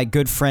NY, my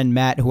good friend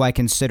Matt, who I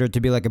consider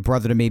to be like a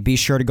brother to me, be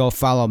sure to go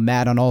follow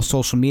Matt on all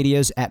social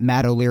medias at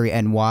Matt O'Leary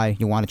NY.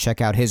 You want to check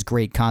out his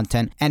great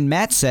content. And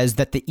Matt says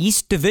that the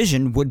East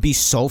Division would be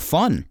so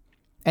fun.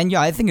 And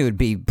yeah, I think it would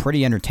be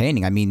pretty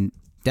entertaining. I mean,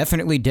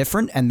 definitely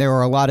different, and there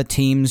are a lot of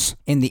teams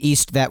in the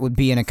East that would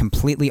be in a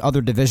completely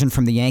other division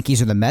from the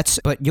Yankees or the Mets,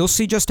 but you'll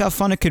see just how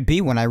fun it could be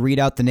when I read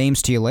out the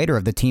names to you later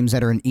of the teams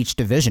that are in each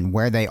division,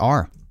 where they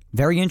are.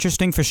 Very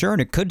interesting for sure,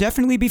 and it could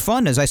definitely be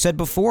fun. As I said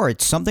before,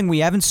 it's something we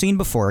haven't seen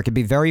before. It could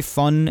be very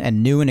fun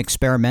and new and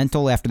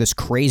experimental after this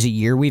crazy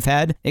year we've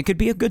had. It could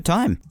be a good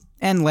time.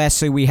 And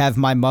lastly, we have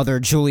my mother,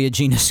 Julia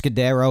Gina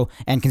Scudero,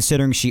 and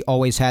considering she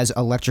always has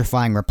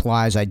electrifying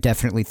replies, I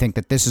definitely think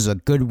that this is a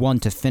good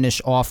one to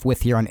finish off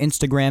with here on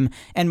Instagram,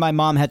 and my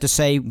mom had to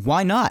say,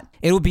 why not?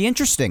 It'll be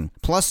interesting.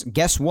 Plus,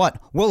 guess what?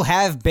 We'll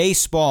have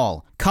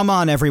baseball. Come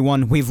on,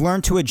 everyone. We've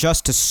learned to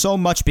adjust to so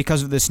much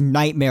because of this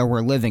nightmare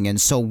we're living in,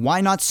 so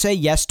why not say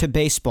yes to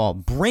baseball?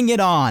 Bring it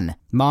on!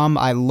 Mom,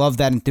 I love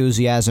that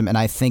enthusiasm, and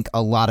I think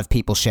a lot of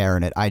people share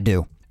in it. I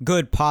do.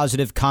 Good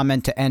positive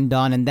comment to end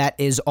on, and that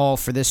is all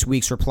for this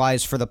week's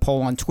replies for the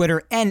poll on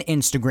Twitter and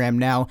Instagram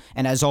now.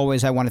 And as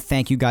always, I want to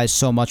thank you guys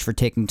so much for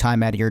taking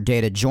time out of your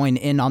day to join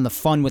in on the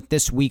fun with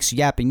this week's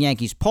Yapping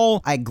Yankees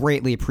poll. I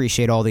greatly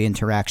appreciate all the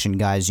interaction,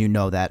 guys. You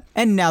know that.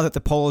 And now that the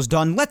poll is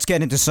done, let's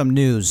get into some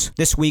news.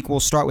 This week, we'll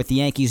start with the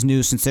Yankees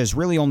news since there's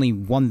really only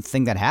one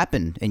thing that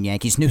happened in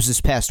Yankees news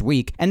this past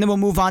week. And then we'll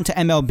move on to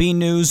MLB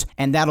news,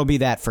 and that'll be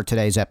that for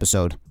today's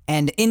episode.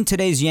 And in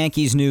today's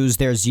Yankees news,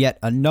 there's yet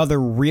another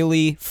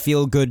really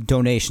feel-good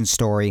donation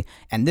story,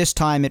 and this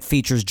time it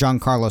features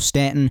Giancarlo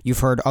Stanton. You've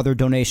heard other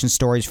donation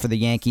stories for the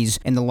Yankees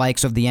in the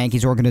likes of the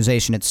Yankees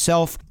organization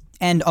itself,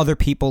 and other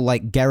people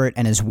like Garrett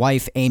and his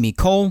wife, Amy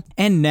Cole,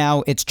 and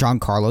now it's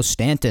Giancarlo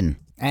Stanton.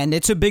 And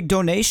it's a big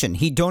donation.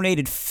 He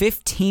donated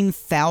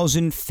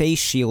 15,000 face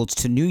shields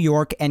to New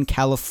York and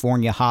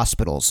California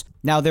hospitals.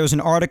 Now, there was an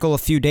article a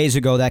few days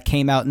ago that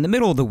came out in the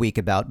middle of the week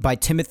by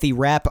Timothy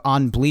Rapp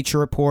on Bleacher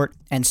Report,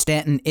 and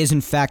Stanton is in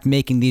fact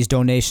making these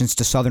donations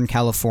to Southern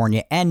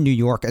California and New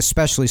York,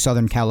 especially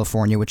Southern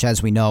California, which,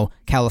 as we know,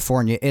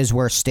 California is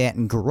where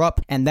Stanton grew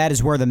up, and that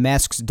is where the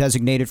masks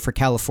designated for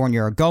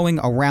California are going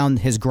around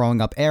his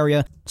growing up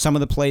area. Some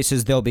of the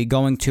places they'll be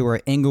going to are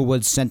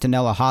Inglewood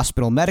Centinela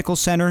Hospital Medical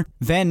Center,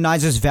 Van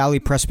Nuys Valley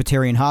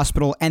Presbyterian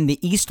Hospital, and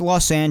the East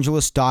Los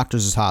Angeles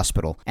Doctors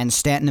Hospital. And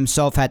Stanton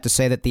himself had to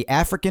say that the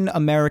African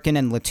American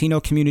and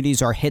Latino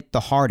communities are hit the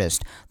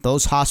hardest.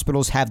 Those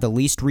hospitals have the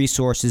least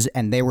resources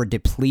and they were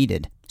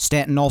depleted.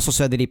 Stanton also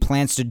said that he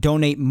plans to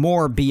donate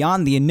more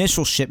beyond the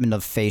initial shipment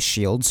of face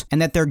shields,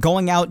 and that they're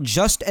going out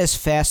just as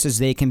fast as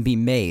they can be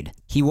made.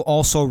 He will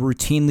also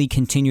routinely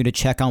continue to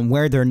check on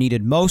where they're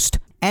needed most,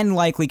 and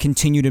likely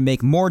continue to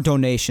make more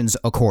donations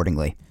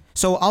accordingly.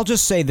 So I'll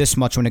just say this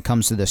much when it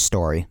comes to this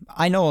story.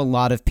 I know a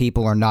lot of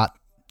people are not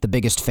the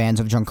biggest fans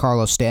of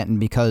Giancarlo Stanton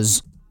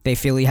because they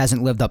feel he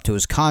hasn't lived up to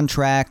his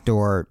contract,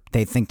 or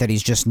they think that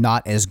he's just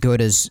not as good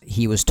as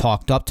he was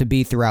talked up to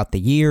be throughout the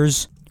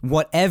years.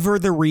 Whatever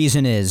the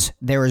reason is,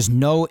 there is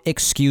no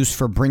excuse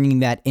for bringing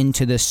that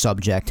into this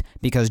subject,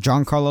 because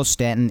Giancarlo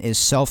Stanton is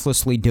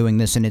selflessly doing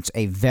this, and it's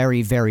a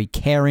very, very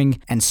caring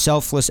and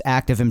selfless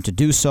act of him to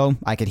do so.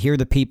 I could hear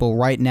the people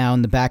right now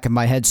in the back of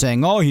my head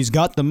saying, oh, he's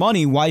got the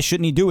money, why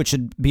shouldn't he do it? It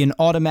should be an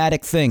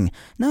automatic thing.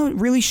 No, it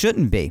really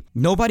shouldn't be.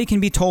 Nobody can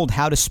be told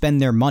how to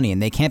spend their money,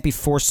 and they can't be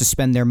forced to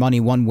spend their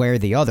money one way or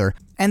the other.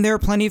 And there are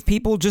plenty of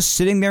people just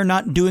sitting there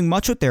not doing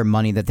much with their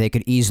money that they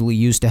could easily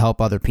use to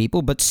help other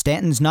people, but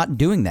Stanton's not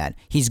doing that.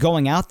 He's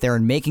going out there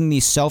and making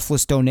these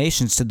selfless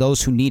donations to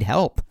those who need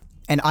help.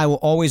 And I will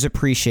always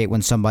appreciate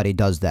when somebody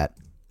does that.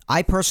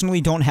 I personally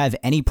don't have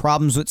any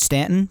problems with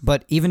Stanton,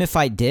 but even if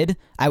I did,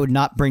 I would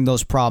not bring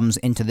those problems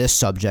into this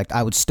subject.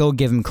 I would still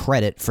give him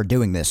credit for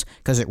doing this,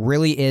 because it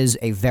really is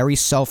a very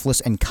selfless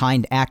and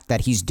kind act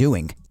that he's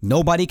doing.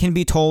 Nobody can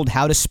be told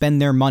how to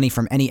spend their money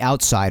from any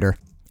outsider,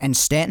 and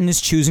Stanton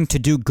is choosing to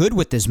do good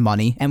with his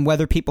money, and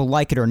whether people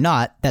like it or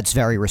not, that's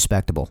very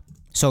respectable.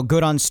 So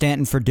good on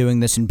Stanton for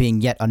doing this and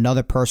being yet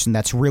another person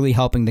that's really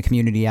helping the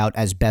community out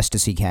as best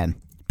as he can.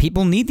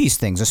 People need these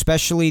things,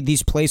 especially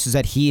these places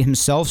that he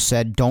himself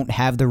said don't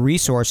have the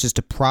resources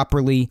to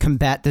properly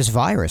combat this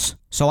virus.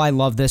 So I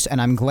love this,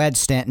 and I'm glad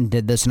Stanton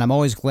did this, and I'm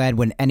always glad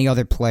when any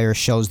other player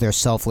shows their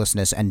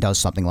selflessness and does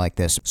something like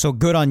this. So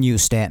good on you,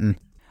 Stanton.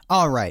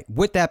 Alright,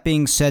 with that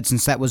being said,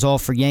 since that was all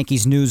for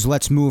Yankees news,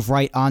 let's move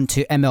right on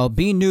to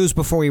MLB news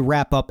before we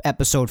wrap up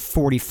episode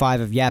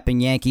 45 of Yapping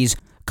Yankees.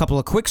 Couple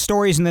of quick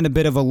stories and then a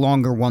bit of a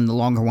longer one. The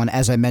longer one,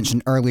 as I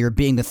mentioned earlier,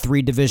 being the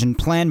 3-division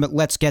plan, but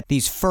let's get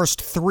these first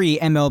 3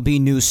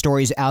 MLB news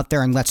stories out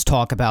there and let's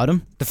talk about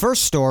them. The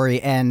first story,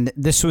 and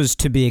this was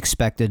to be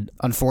expected,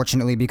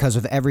 unfortunately, because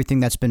of everything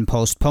that's been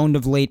postponed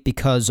of late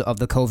because of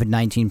the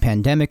COVID-19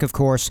 pandemic, of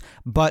course,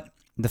 but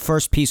the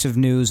first piece of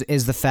news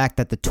is the fact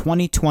that the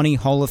 2020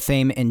 Hall of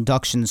Fame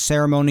induction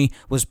ceremony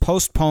was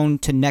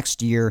postponed to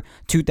next year,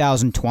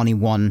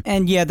 2021.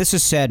 And yeah, this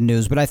is sad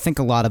news, but I think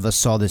a lot of us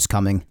saw this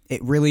coming.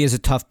 It really is a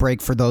tough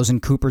break for those in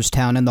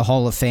Cooperstown and the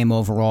Hall of Fame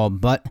overall,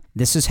 but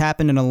this has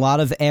happened in a lot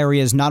of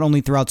areas, not only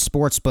throughout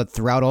sports, but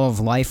throughout all of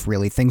life,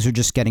 really. Things are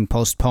just getting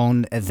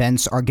postponed,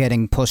 events are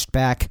getting pushed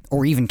back,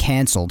 or even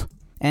canceled.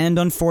 And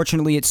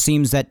unfortunately, it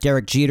seems that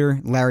Derek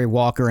Jeter, Larry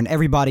Walker, and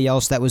everybody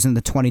else that was in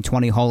the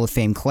 2020 Hall of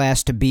Fame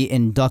class to be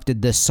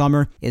inducted this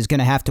summer is going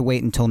to have to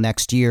wait until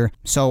next year.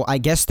 So I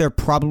guess they're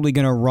probably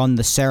going to run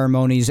the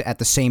ceremonies at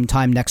the same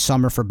time next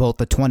summer for both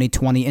the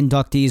 2020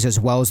 inductees as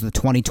well as the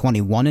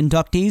 2021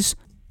 inductees,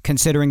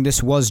 considering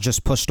this was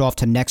just pushed off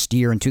to next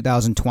year in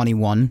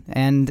 2021.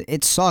 And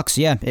it sucks,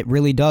 yeah, it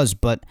really does.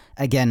 But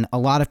again, a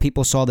lot of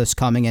people saw this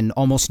coming and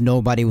almost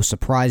nobody was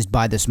surprised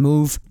by this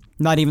move.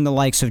 Not even the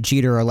likes of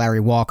Jeter or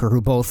Larry Walker,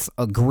 who both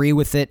agree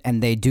with it,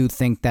 and they do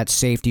think that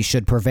safety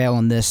should prevail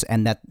in this,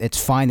 and that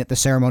it's fine that the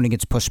ceremony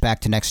gets pushed back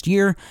to next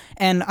year,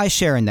 and I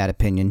share in that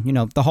opinion. You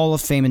know, the Hall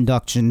of Fame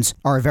inductions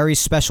are a very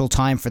special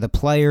time for the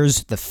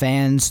players, the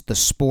fans, the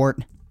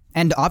sport,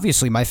 and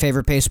obviously my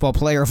favorite baseball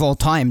player of all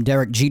time,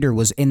 Derek Jeter,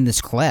 was in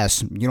this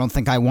class. You don't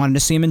think I wanted to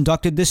see him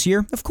inducted this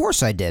year? Of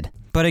course I did.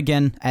 But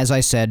again, as I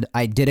said,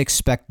 I did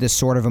expect this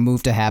sort of a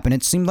move to happen.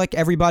 It seemed like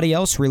everybody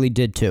else really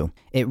did too.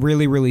 It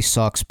really, really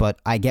sucks, but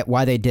I get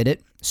why they did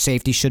it.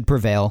 Safety should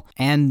prevail,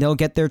 and they'll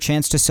get their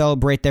chance to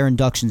celebrate their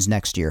inductions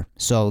next year.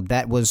 So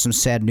that was some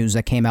sad news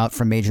that came out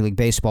from Major League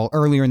Baseball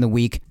earlier in the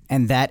week,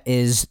 and that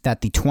is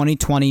that the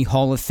 2020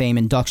 Hall of Fame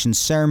induction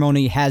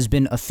ceremony has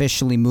been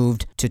officially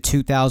moved to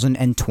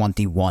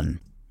 2021.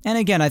 And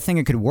again, I think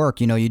it could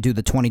work. You know, you do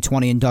the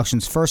 2020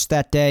 inductions first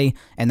that day,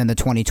 and then the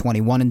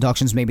 2021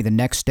 inductions maybe the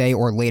next day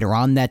or later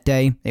on that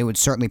day. It would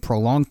certainly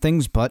prolong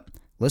things, but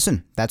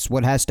listen, that's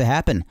what has to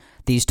happen.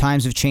 These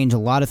times have changed a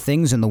lot of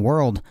things in the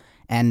world,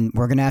 and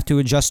we're going to have to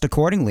adjust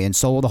accordingly, and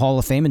so will the Hall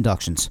of Fame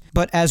inductions.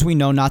 But as we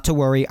know, not to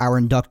worry, our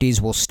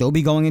inductees will still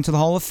be going into the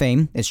Hall of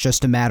Fame. It's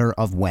just a matter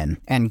of when.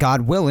 And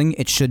God willing,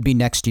 it should be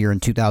next year in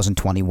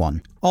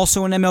 2021.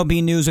 Also in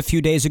MLB news, a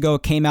few days ago,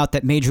 it came out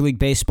that Major League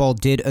Baseball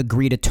did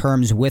agree to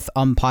terms with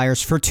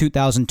umpires for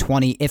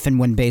 2020 if and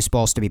when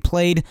baseball is to be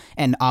played.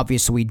 And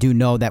obviously, we do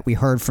know that we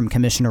heard from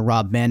Commissioner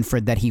Rob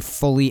Manfred that he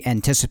fully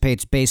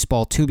anticipates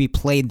baseball to be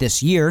played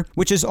this year,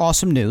 which is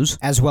awesome news,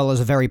 as well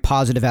as a very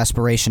positive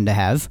aspiration to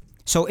have.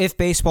 So if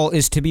baseball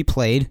is to be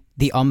played,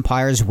 the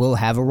umpires will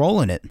have a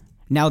role in it.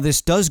 Now,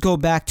 this does go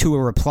back to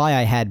a reply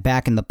I had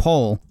back in the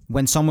poll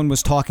when someone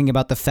was talking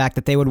about the fact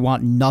that they would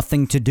want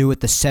nothing to do with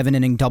the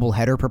 7-inning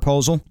doubleheader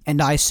proposal.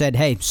 And I said,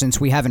 hey,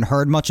 since we haven't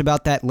heard much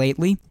about that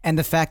lately, and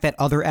the fact that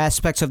other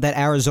aspects of that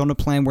Arizona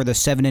plan where the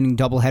 7-inning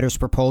doubleheaders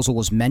proposal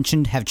was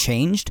mentioned have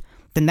changed,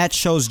 then that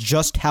shows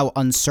just how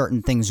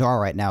uncertain things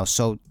are right now.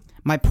 So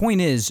my point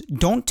is,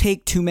 don't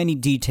take too many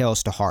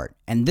details to heart,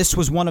 and this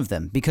was one of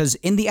them, because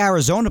in the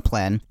Arizona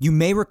plan, you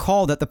may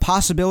recall that the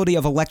possibility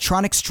of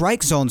electronic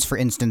strike zones, for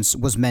instance,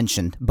 was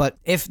mentioned, but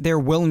if there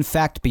will in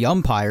fact be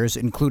umpires,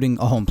 including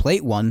a home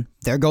plate one,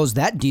 there goes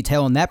that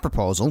detail in that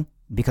proposal,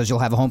 because you'll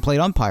have a home plate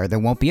umpire, there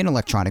won't be an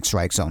electronic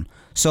strike zone.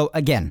 So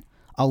again,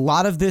 a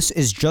lot of this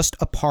is just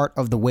a part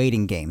of the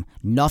waiting game.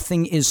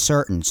 Nothing is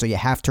certain, so you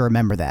have to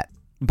remember that.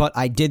 But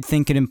I did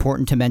think it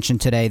important to mention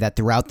today that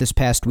throughout this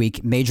past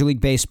week, Major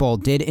League Baseball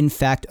did in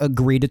fact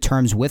agree to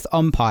terms with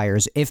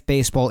umpires if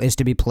baseball is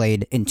to be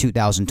played in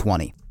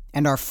 2020.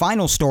 And our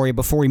final story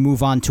before we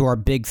move on to our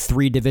big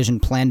 3-division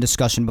plan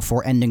discussion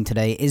before ending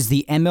today is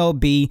the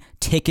MLB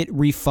ticket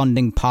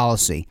refunding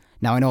policy.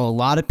 Now, I know a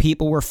lot of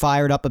people were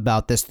fired up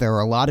about this. There are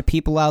a lot of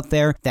people out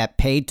there that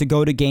paid to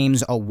go to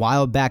games a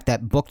while back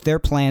that booked their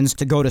plans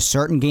to go to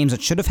certain games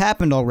that should have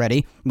happened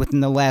already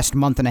within the last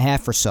month and a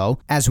half or so.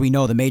 As we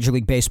know, the Major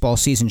League Baseball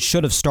season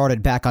should have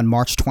started back on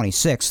March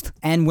 26th.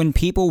 And when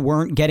people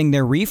weren't getting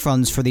their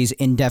refunds for these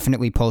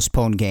indefinitely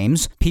postponed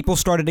games, people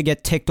started to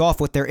get ticked off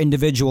with their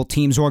individual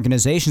teams'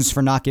 organizations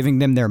for not giving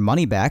them their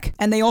money back.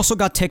 And they also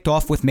got ticked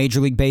off with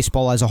Major League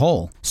Baseball as a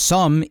whole.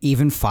 Some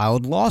even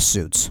filed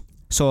lawsuits.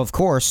 So, of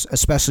course,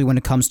 especially when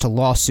it comes to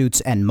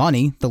lawsuits and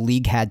money, the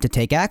league had to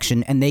take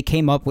action, and they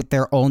came up with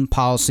their own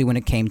policy when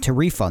it came to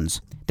refunds.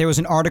 There was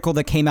an article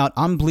that came out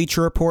on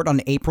Bleacher Report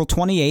on April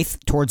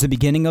 28th, towards the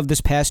beginning of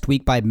this past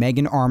week by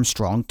Megan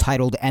Armstrong,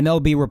 titled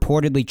MLB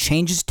Reportedly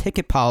Changes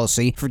Ticket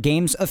Policy for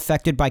Games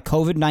Affected by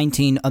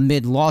COVID-19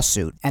 Amid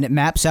Lawsuit, and it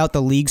maps out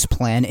the league's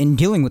plan in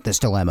dealing with this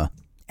dilemma.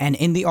 And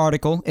in the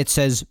article, it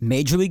says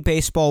Major League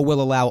Baseball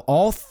will allow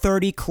all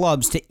 30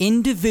 clubs to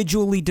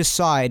individually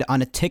decide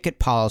on a ticket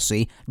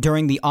policy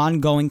during the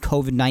ongoing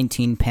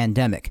COVID-19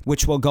 pandemic,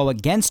 which will go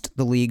against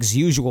the league's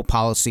usual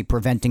policy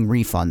preventing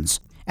refunds.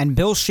 And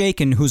Bill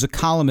Shaken, who's a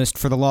columnist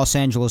for the Los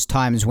Angeles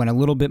Times, went a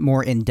little bit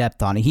more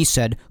in-depth on it. He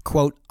said,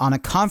 quote, on a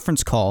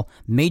conference call,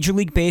 Major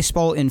League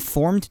Baseball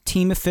informed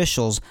team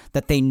officials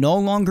that they no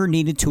longer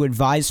needed to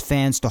advise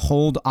fans to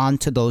hold on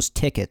to those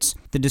tickets.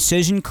 The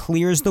decision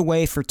clears the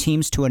way for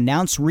teams to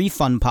announce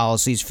refund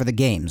policies for the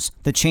games.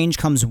 The change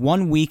comes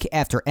 1 week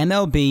after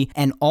MLB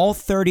and all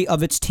 30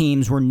 of its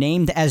teams were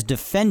named as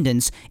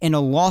defendants in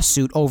a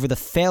lawsuit over the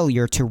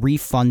failure to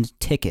refund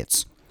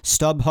tickets.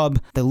 StubHub,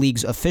 the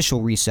league's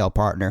official resale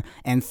partner,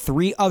 and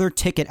 3 other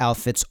ticket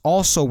outfits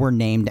also were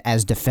named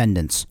as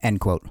defendants,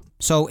 end quote.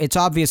 So it's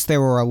obvious there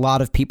were a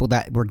lot of people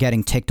that were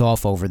getting ticked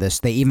off over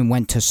this. They even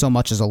went to so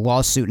much as a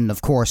lawsuit, and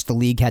of course the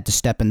league had to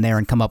step in there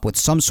and come up with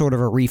some sort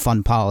of a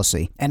refund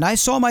policy. And I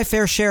saw my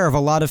fair share of a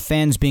lot of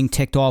fans being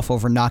ticked off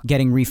over not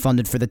getting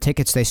refunded for the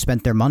tickets they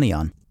spent their money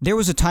on. There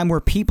was a time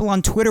where people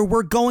on Twitter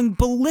were going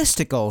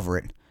ballistic over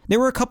it. There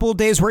were a couple of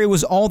days where it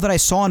was all that I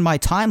saw in my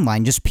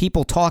timeline, just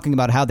people talking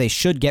about how they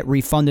should get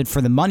refunded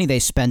for the money they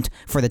spent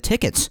for the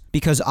tickets.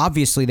 Because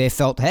obviously they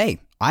felt,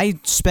 hey,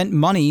 I spent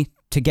money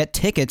to get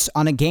tickets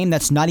on a game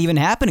that's not even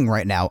happening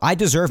right now. I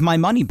deserve my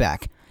money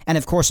back. And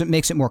of course, it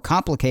makes it more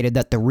complicated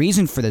that the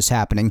reason for this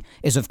happening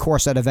is, of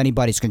course, out of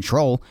anybody's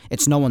control.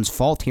 It's no one's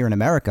fault here in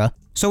America.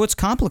 So it's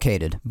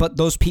complicated, but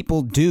those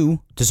people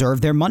do deserve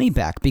their money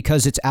back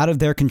because it's out of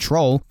their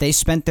control. They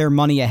spent their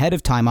money ahead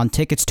of time on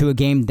tickets to a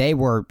game they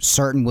were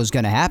certain was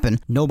going to happen.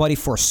 Nobody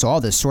foresaw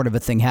this sort of a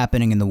thing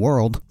happening in the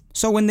world.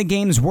 So when the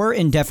games were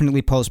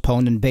indefinitely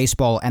postponed and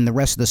baseball and the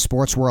rest of the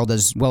sports world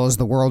as well as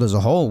the world as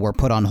a whole were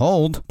put on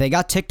hold, they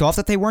got ticked off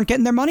that they weren't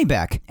getting their money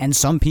back. And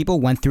some people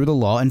went through the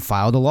law and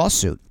filed a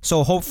lawsuit.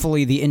 So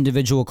hopefully the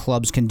individual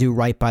clubs can do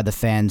right by the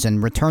fans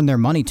and return their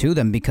money to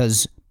them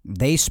because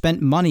they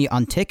spent money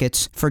on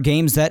tickets for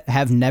games that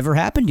have never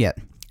happened yet.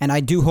 And I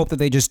do hope that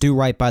they just do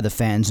right by the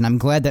fans, and I'm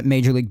glad that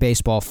Major League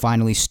Baseball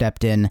finally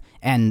stepped in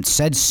and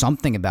said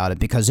something about it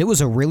because it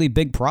was a really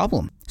big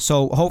problem.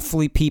 So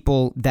hopefully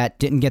people that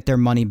didn't get their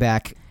money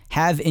back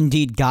have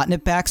indeed gotten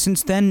it back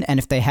since then, and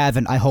if they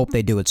haven't, I hope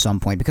they do at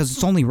some point because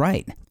it's only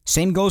right.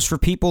 Same goes for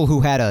people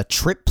who had a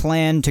trip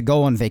planned to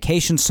go on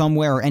vacation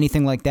somewhere or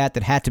anything like that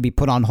that had to be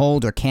put on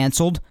hold or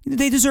canceled.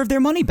 They deserve their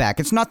money back.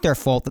 It's not their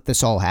fault that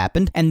this all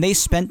happened, and they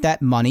spent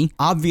that money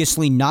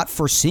obviously not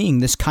foreseeing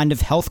this kind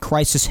of health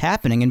crisis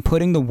happening and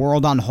putting the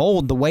world on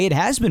hold the way it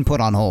has been put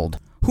on hold.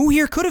 Who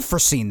here could have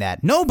foreseen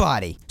that?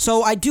 Nobody.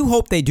 So I do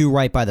hope they do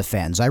right by the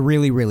fans. I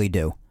really, really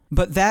do.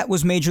 But that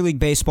was Major League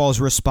Baseball's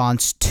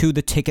response to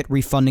the ticket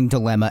refunding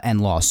dilemma and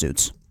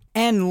lawsuits.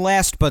 And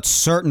last but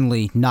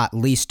certainly not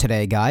least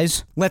today,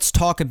 guys, let's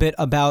talk a bit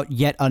about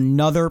yet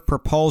another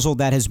proposal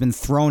that has been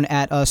thrown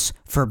at us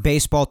for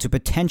baseball to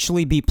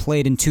potentially be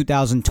played in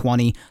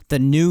 2020, the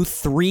new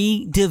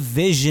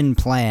 3-division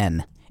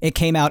plan. It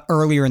came out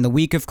earlier in the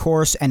week, of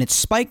course, and it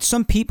spiked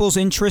some people's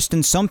interest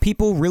and some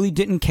people really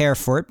didn't care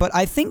for it, but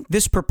I think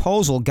this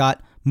proposal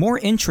got more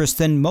interest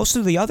than most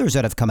of the others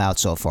that have come out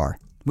so far.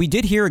 We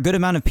did hear a good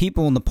amount of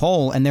people in the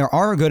poll, and there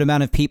are a good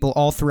amount of people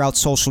all throughout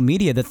social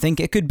media that think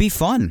it could be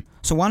fun.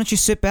 So why don't you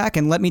sit back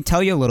and let me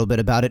tell you a little bit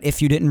about it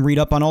if you didn't read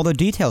up on all the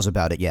details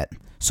about it yet.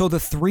 So the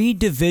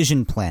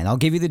 3-division plan, I'll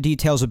give you the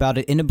details about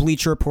it in a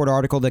Bleacher Report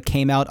article that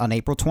came out on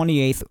April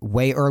 28th,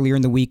 way earlier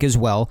in the week as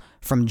well,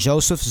 from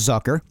Joseph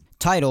Zucker,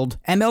 titled,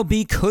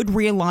 MLB could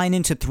realign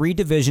into 3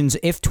 divisions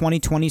if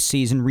 2020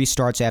 season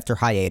restarts after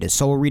hiatus.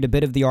 So we'll read a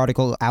bit of the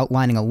article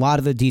outlining a lot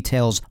of the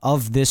details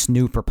of this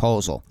new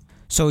proposal.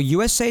 So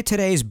USA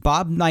Today's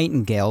Bob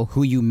Nightingale,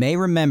 who you may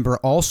remember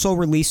also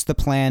released the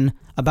plan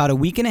about a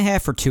week and a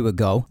half or two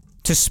ago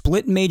to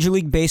split Major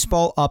League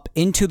Baseball up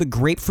into the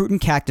Grapefruit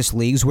and Cactus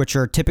Leagues, which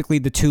are typically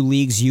the 2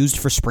 leagues used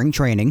for spring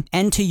training,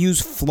 and to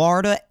use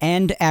Florida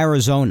and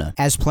Arizona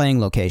as playing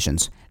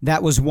locations.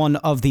 That was one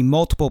of the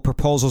multiple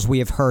proposals we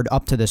have heard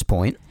up to this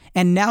point.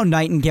 And now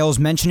Nightingale's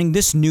mentioning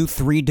this new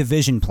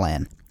 3-division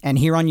plan. And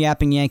here on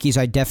Yapping Yankees,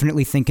 I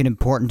definitely think it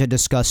important to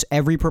discuss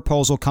every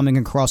proposal coming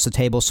across the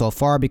table so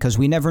far because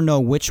we never know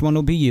which one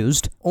will be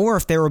used, or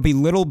if there will be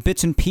little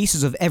bits and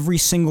pieces of every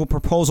single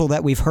proposal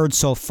that we've heard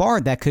so far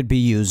that could be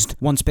used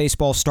once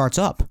baseball starts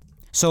up.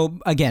 So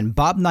again,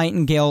 Bob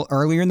Nightingale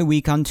earlier in the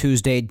week on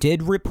Tuesday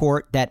did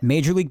report that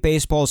Major League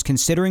Baseball is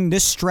considering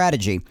this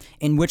strategy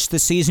in which the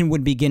season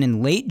would begin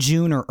in late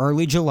June or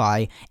early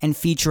July and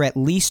feature at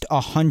least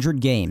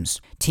 100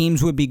 games.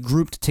 Teams would be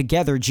grouped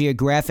together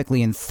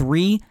geographically in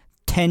 3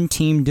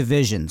 10-team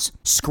divisions,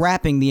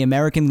 scrapping the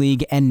American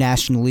League and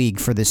National League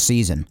for this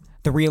season.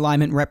 The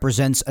realignment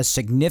represents a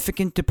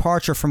significant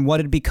departure from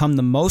what had become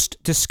the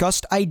most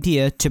discussed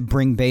idea to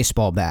bring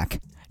baseball back.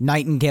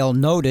 Nightingale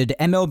noted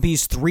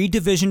MLB's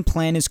 3-division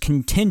plan is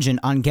contingent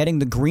on getting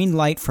the green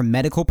light from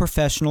medical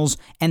professionals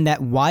and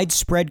that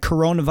widespread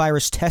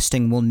coronavirus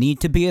testing will need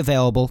to be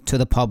available to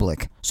the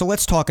public. So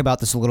let's talk about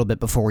this a little bit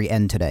before we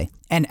end today.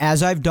 And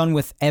as I've done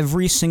with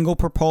every single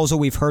proposal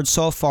we've heard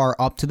so far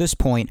up to this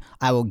point,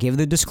 I will give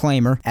the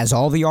disclaimer, as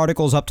all the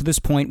articles up to this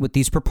point with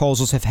these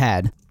proposals have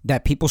had,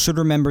 that people should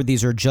remember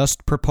these are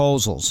just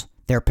proposals.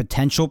 They're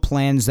potential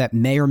plans that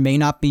may or may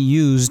not be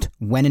used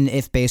when and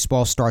if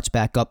baseball starts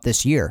back up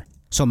this year.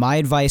 So my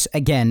advice,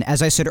 again,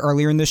 as I said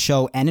earlier in the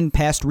show and in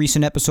past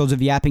recent episodes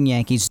of Yapping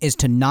Yankees, is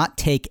to not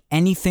take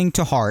anything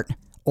to heart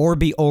or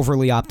be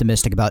overly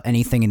optimistic about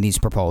anything in these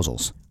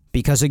proposals.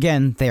 Because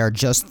again, they are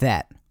just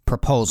that,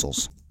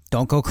 proposals.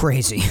 Don't go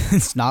crazy.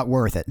 It's not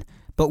worth it.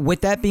 But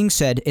with that being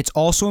said, it's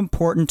also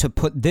important to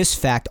put this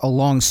fact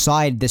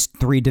alongside this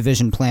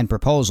 3-division plan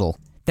proposal.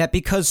 That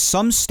because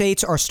some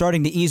states are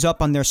starting to ease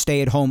up on their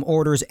stay-at-home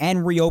orders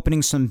and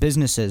reopening some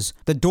businesses,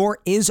 the door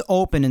is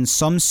open in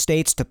some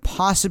states to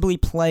possibly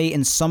play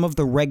in some of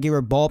the regular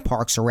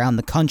ballparks around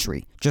the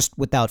country, just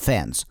without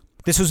fans.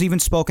 This was even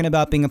spoken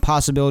about being a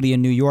possibility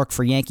in New York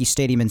for Yankee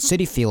Stadium and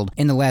Citi Field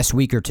in the last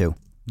week or two.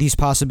 These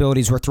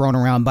possibilities were thrown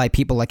around by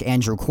people like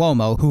Andrew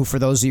Cuomo, who, for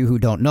those of you who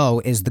don't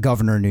know, is the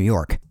governor of New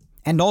York.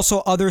 And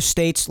also other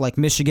states like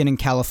Michigan and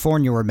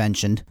California were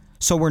mentioned.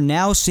 So we're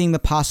now seeing the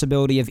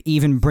possibility of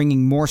even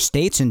bringing more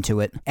states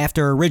into it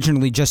after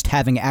originally just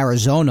having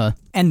Arizona,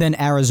 and then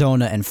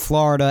Arizona and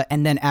Florida,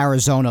 and then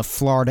Arizona,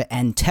 Florida,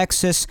 and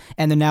Texas,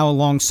 and then now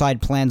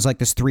alongside plans like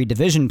this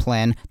 3-division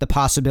plan, the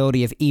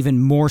possibility of even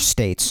more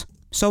states.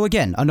 So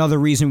again, another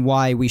reason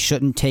why we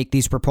shouldn't take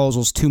these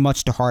proposals too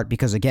much to heart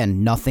because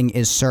again, nothing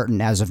is certain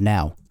as of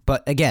now.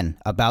 But again,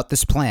 about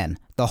this plan,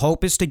 the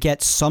hope is to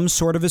get some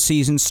sort of a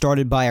season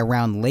started by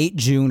around late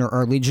June or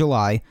early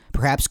July,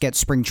 perhaps get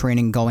spring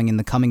training going in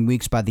the coming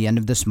weeks by the end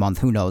of this month,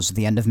 who knows,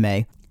 the end of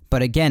May.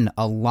 But again,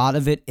 a lot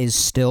of it is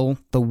still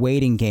the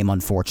waiting game,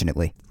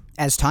 unfortunately.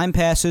 As time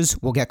passes,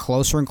 we'll get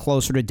closer and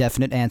closer to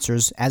definite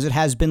answers, as it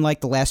has been like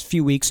the last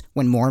few weeks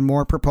when more and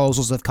more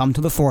proposals have come to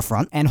the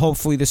forefront, and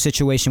hopefully the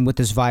situation with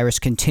this virus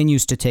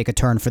continues to take a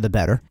turn for the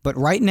better. But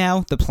right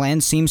now, the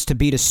plan seems to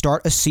be to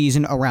start a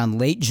season around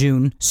late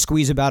June,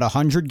 squeeze about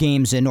 100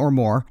 games in or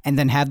more, and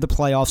then have the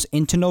playoffs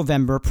into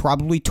November,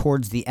 probably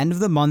towards the end of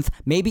the month,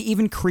 maybe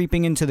even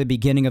creeping into the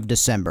beginning of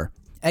December.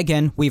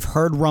 Again, we've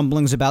heard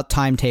rumblings about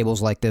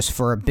timetables like this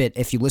for a bit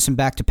if you listen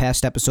back to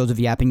past episodes of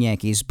Yapping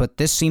Yankees, but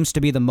this seems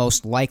to be the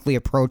most likely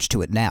approach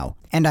to it now.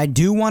 And I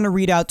do want to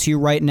read out to you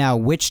right now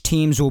which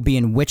teams will be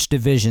in which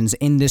divisions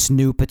in this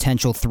new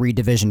potential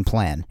 3-division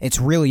plan. It's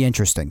really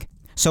interesting.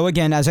 So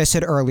again, as I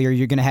said earlier,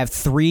 you're going to have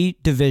 3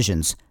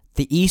 divisions: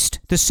 the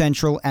East, the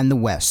Central, and the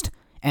West.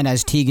 And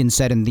as Tegan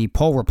said in the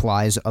poll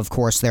replies, of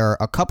course, there are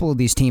a couple of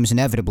these teams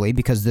inevitably,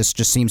 because this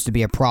just seems to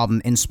be a problem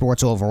in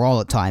sports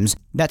overall at times,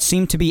 that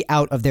seem to be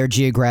out of their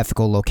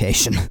geographical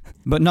location.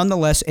 But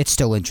nonetheless, it's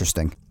still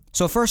interesting.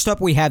 So first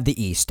up, we have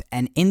the East,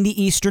 and in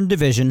the Eastern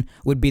Division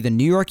would be the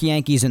New York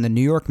Yankees and the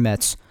New York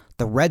Mets,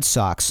 the Red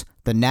Sox,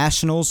 the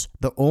Nationals,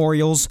 the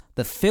Orioles,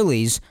 the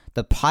Phillies,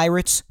 the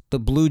Pirates, the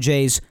Blue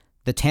Jays,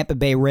 the Tampa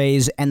Bay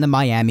Rays, and the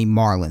Miami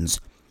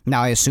Marlins.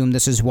 Now, I assume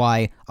this is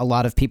why a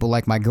lot of people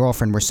like my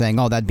girlfriend were saying,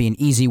 oh, that'd be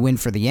an easy win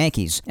for the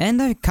Yankees.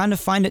 And I kind of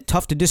find it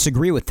tough to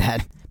disagree with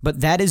that. But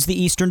that is the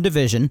Eastern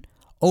Division.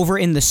 Over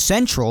in the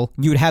Central,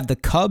 you'd have the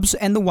Cubs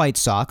and the White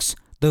Sox,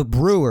 the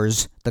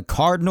Brewers, the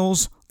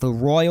Cardinals, the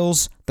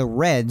Royals, the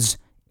Reds,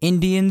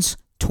 Indians,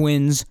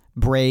 Twins,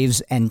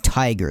 Braves, and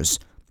Tigers.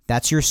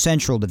 That's your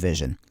Central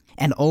Division.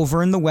 And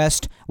over in the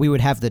West, we would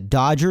have the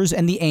Dodgers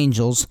and the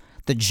Angels,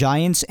 the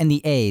Giants and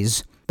the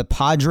A's, the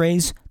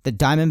Padres, the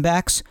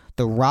Diamondbacks,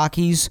 the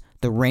Rockies,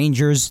 the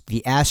Rangers,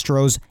 the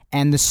Astros,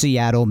 and the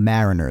Seattle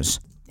Mariners.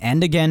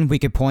 And again, we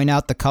could point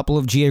out the couple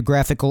of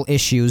geographical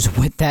issues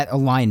with that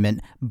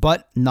alignment,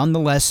 but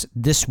nonetheless,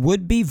 this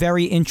would be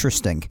very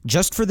interesting,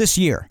 just for this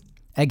year.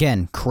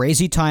 Again,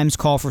 crazy times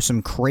call for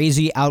some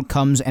crazy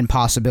outcomes and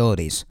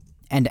possibilities.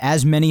 And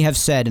as many have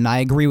said, and I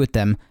agree with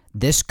them,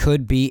 this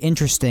could be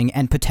interesting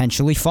and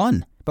potentially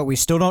fun. But we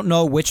still don't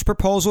know which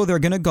proposal they're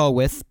going to go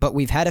with, but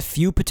we've had a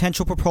few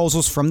potential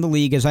proposals from the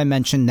league, as I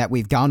mentioned, that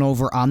we've gone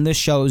over on this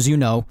show, as you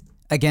know.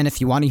 Again,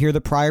 if you want to hear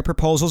the prior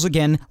proposals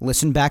again,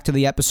 listen back to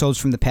the episodes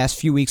from the past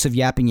few weeks of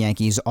Yapping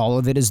Yankees. All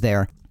of it is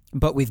there.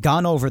 But we've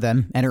gone over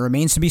them, and it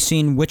remains to be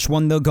seen which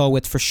one they'll go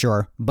with for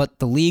sure. But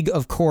the league,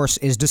 of course,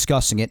 is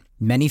discussing it.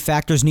 Many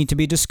factors need to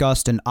be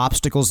discussed, and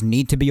obstacles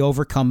need to be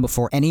overcome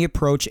before any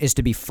approach is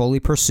to be fully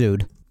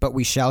pursued. But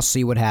we shall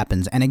see what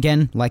happens. And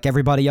again, like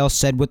everybody else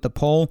said with the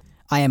poll,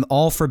 I am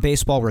all for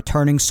baseball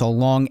returning so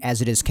long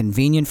as it is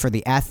convenient for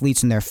the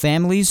athletes and their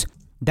families.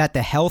 that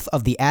the health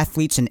of the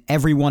athletes and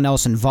everyone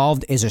else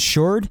involved is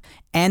assured,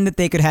 and that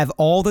they could have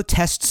all the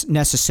tests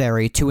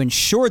necessary to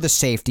ensure the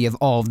safety of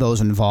all of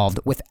those involved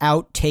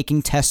without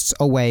taking tests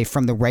away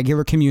from the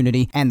regular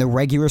community and the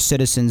regular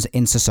citizens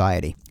in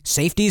society.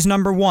 Safety is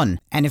number one,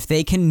 and if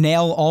they can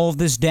nail all of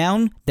this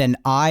down, then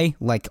I,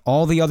 like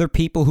all the other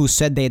people who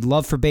said they'd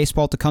love for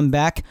baseball to come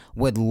back,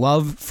 would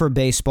love for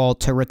baseball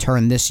to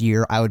return this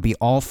year. I would be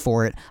all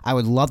for it. I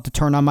would love to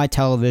turn on my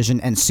television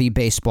and see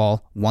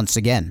baseball once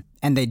again.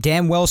 And they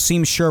damn well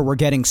seem sure we're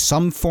getting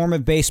some form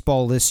of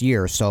baseball this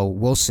year, so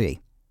we'll see.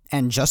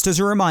 And just as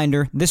a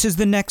reminder, this is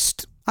the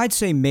next, I'd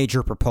say,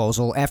 major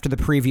proposal after the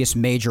previous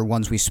major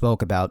ones we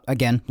spoke about.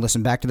 Again,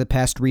 listen back to the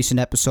past recent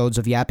episodes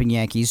of Yapping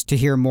Yankees to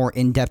hear more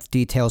in-depth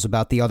details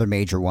about the other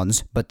major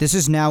ones. But this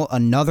is now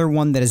another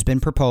one that has been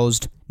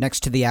proposed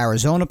next to the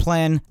Arizona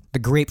plan, the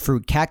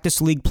Grapefruit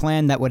Cactus League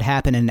plan that would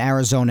happen in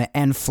Arizona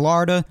and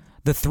Florida,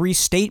 the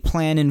 3-state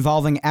plan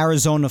involving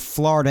Arizona,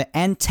 Florida,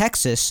 and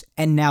Texas,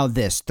 and now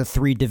this, the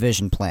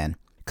 3-division plan.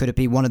 Could it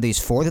be one of these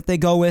 4 that they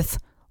go with?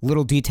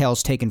 Little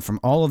details taken from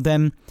all of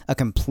them, a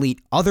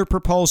complete other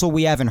proposal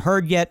we haven't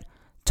heard yet.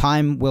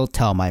 Time will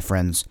tell, my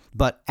friends.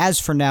 But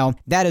as for now,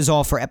 that is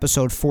all for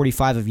episode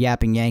 45 of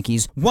Yapping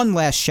Yankees. One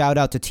last shout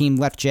out to Team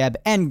Left Jab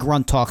and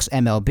Grunt Talks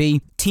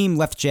MLB. Team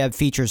Left Jab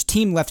features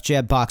Team Left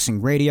Jab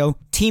Boxing Radio,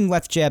 Team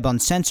Left Jab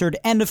Uncensored,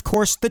 and of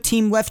course the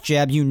Team Left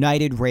Jab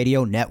United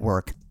Radio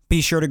Network. Be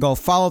sure to go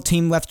follow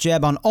Team Left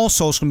Jab on all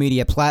social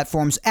media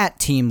platforms at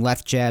Team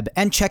Left Jab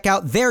and check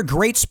out their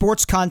great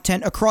sports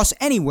content across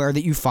anywhere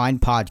that you find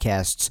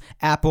podcasts.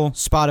 Apple,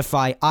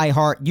 Spotify,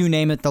 iHeart, you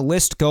name it, the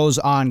list goes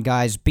on,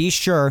 guys. Be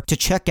sure to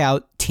check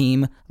out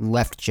Team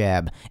Left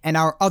Jab. And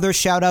our other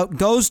shout out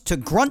goes to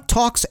Grunt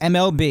Talks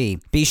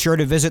MLB. Be sure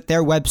to visit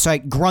their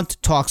website,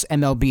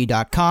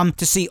 grunttalksmlb.com,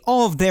 to see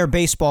all of their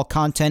baseball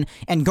content,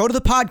 and go to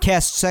the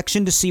podcast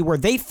section to see where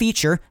they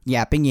feature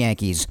Yapping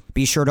Yankees.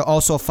 Be sure to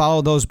also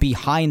follow those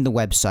behind the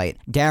website.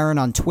 Darren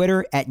on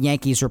Twitter at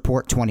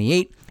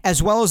YankeesReport28,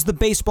 as well as the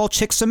baseball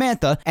chick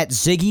Samantha at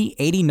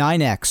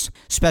Ziggy89X.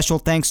 Special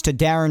thanks to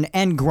Darren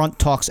and Grunt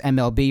Talks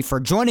MLB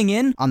for joining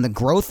in on the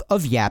growth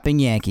of Yapping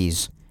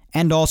Yankees.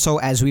 And also,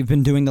 as we've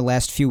been doing the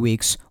last few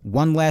weeks,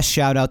 one last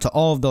shout out to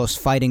all of those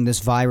fighting this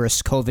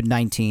virus,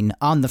 COVID-19,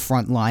 on the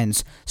front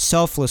lines,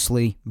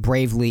 selflessly,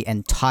 bravely,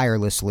 and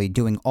tirelessly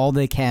doing all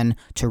they can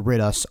to rid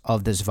us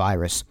of this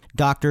virus.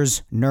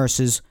 Doctors,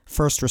 nurses,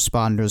 first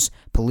responders,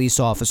 police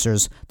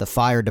officers, the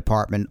fire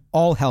department,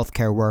 all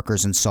healthcare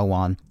workers, and so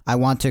on. I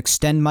want to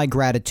extend my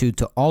gratitude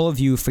to all of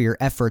you for your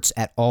efforts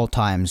at all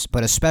times,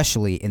 but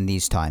especially in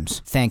these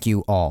times. Thank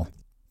you all.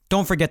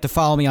 Don't forget to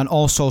follow me on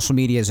all social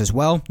medias as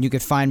well. You can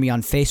find me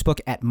on Facebook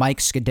at Mike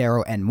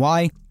Scudero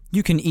NY.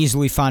 You can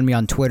easily find me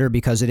on Twitter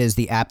because it is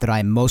the app that I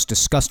am most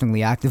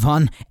disgustingly active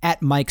on,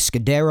 at Mike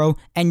Scudero,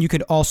 and you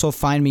could also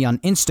find me on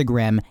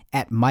Instagram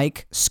at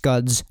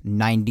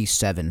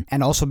MikeScuds97.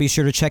 And also be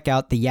sure to check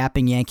out the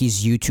Yapping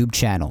Yankees YouTube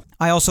channel.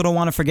 I also don't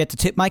want to forget to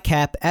tip my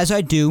cap, as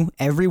I do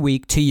every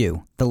week, to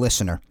you, the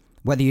listener.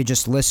 Whether you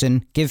just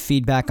listen, give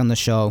feedback on the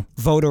show,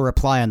 vote or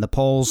reply on the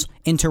polls,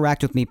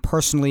 interact with me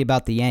personally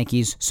about the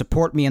Yankees,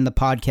 support me in the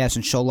podcast,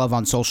 and show love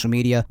on social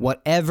media,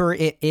 whatever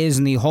it is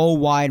in the whole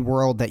wide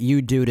world that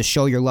you do to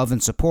show your love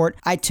and support,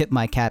 I tip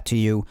my cap to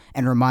you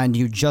and remind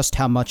you just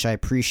how much I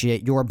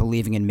appreciate your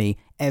believing in me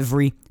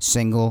every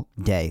single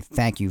day.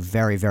 Thank you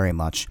very, very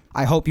much.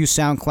 I hope you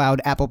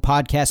SoundCloud, Apple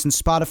Podcasts, and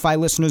Spotify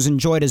listeners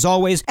enjoyed as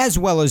always, as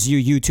well as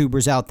you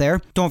YouTubers out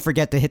there. Don't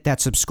forget to hit that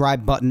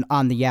subscribe button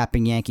on the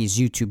Yapping Yankees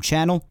YouTube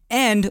channel,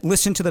 and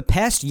listen to the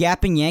past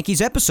Yapping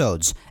Yankees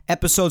episodes.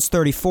 Episodes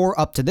 34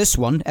 up to this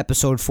one,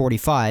 episode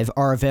 45,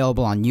 are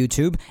available on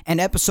YouTube,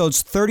 and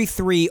episodes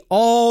 33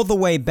 all the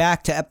way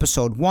back to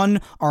episode 1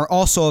 are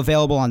also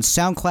available on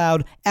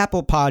SoundCloud,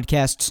 Apple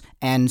Podcasts,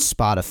 and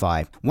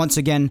Spotify. Once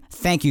again,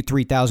 thank you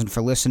 3,000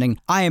 for listening.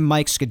 I am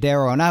Mike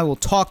Scudero, and I will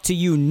talk to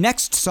you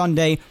next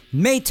Sunday,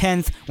 May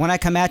 10th, when I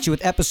come at you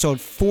with episode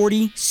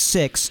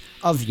 46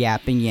 of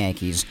Yapping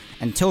Yankees.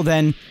 Until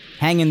then,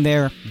 hang in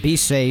there, be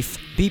safe,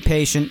 be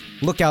patient,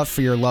 look out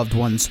for your loved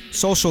ones,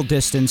 social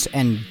distance,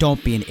 and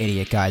don't be an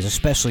idiot, guys,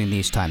 especially in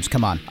these times.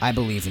 Come on, I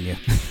believe in you.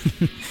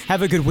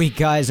 Have a good week,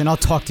 guys, and I'll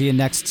talk to you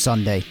next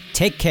Sunday.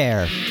 Take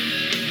care.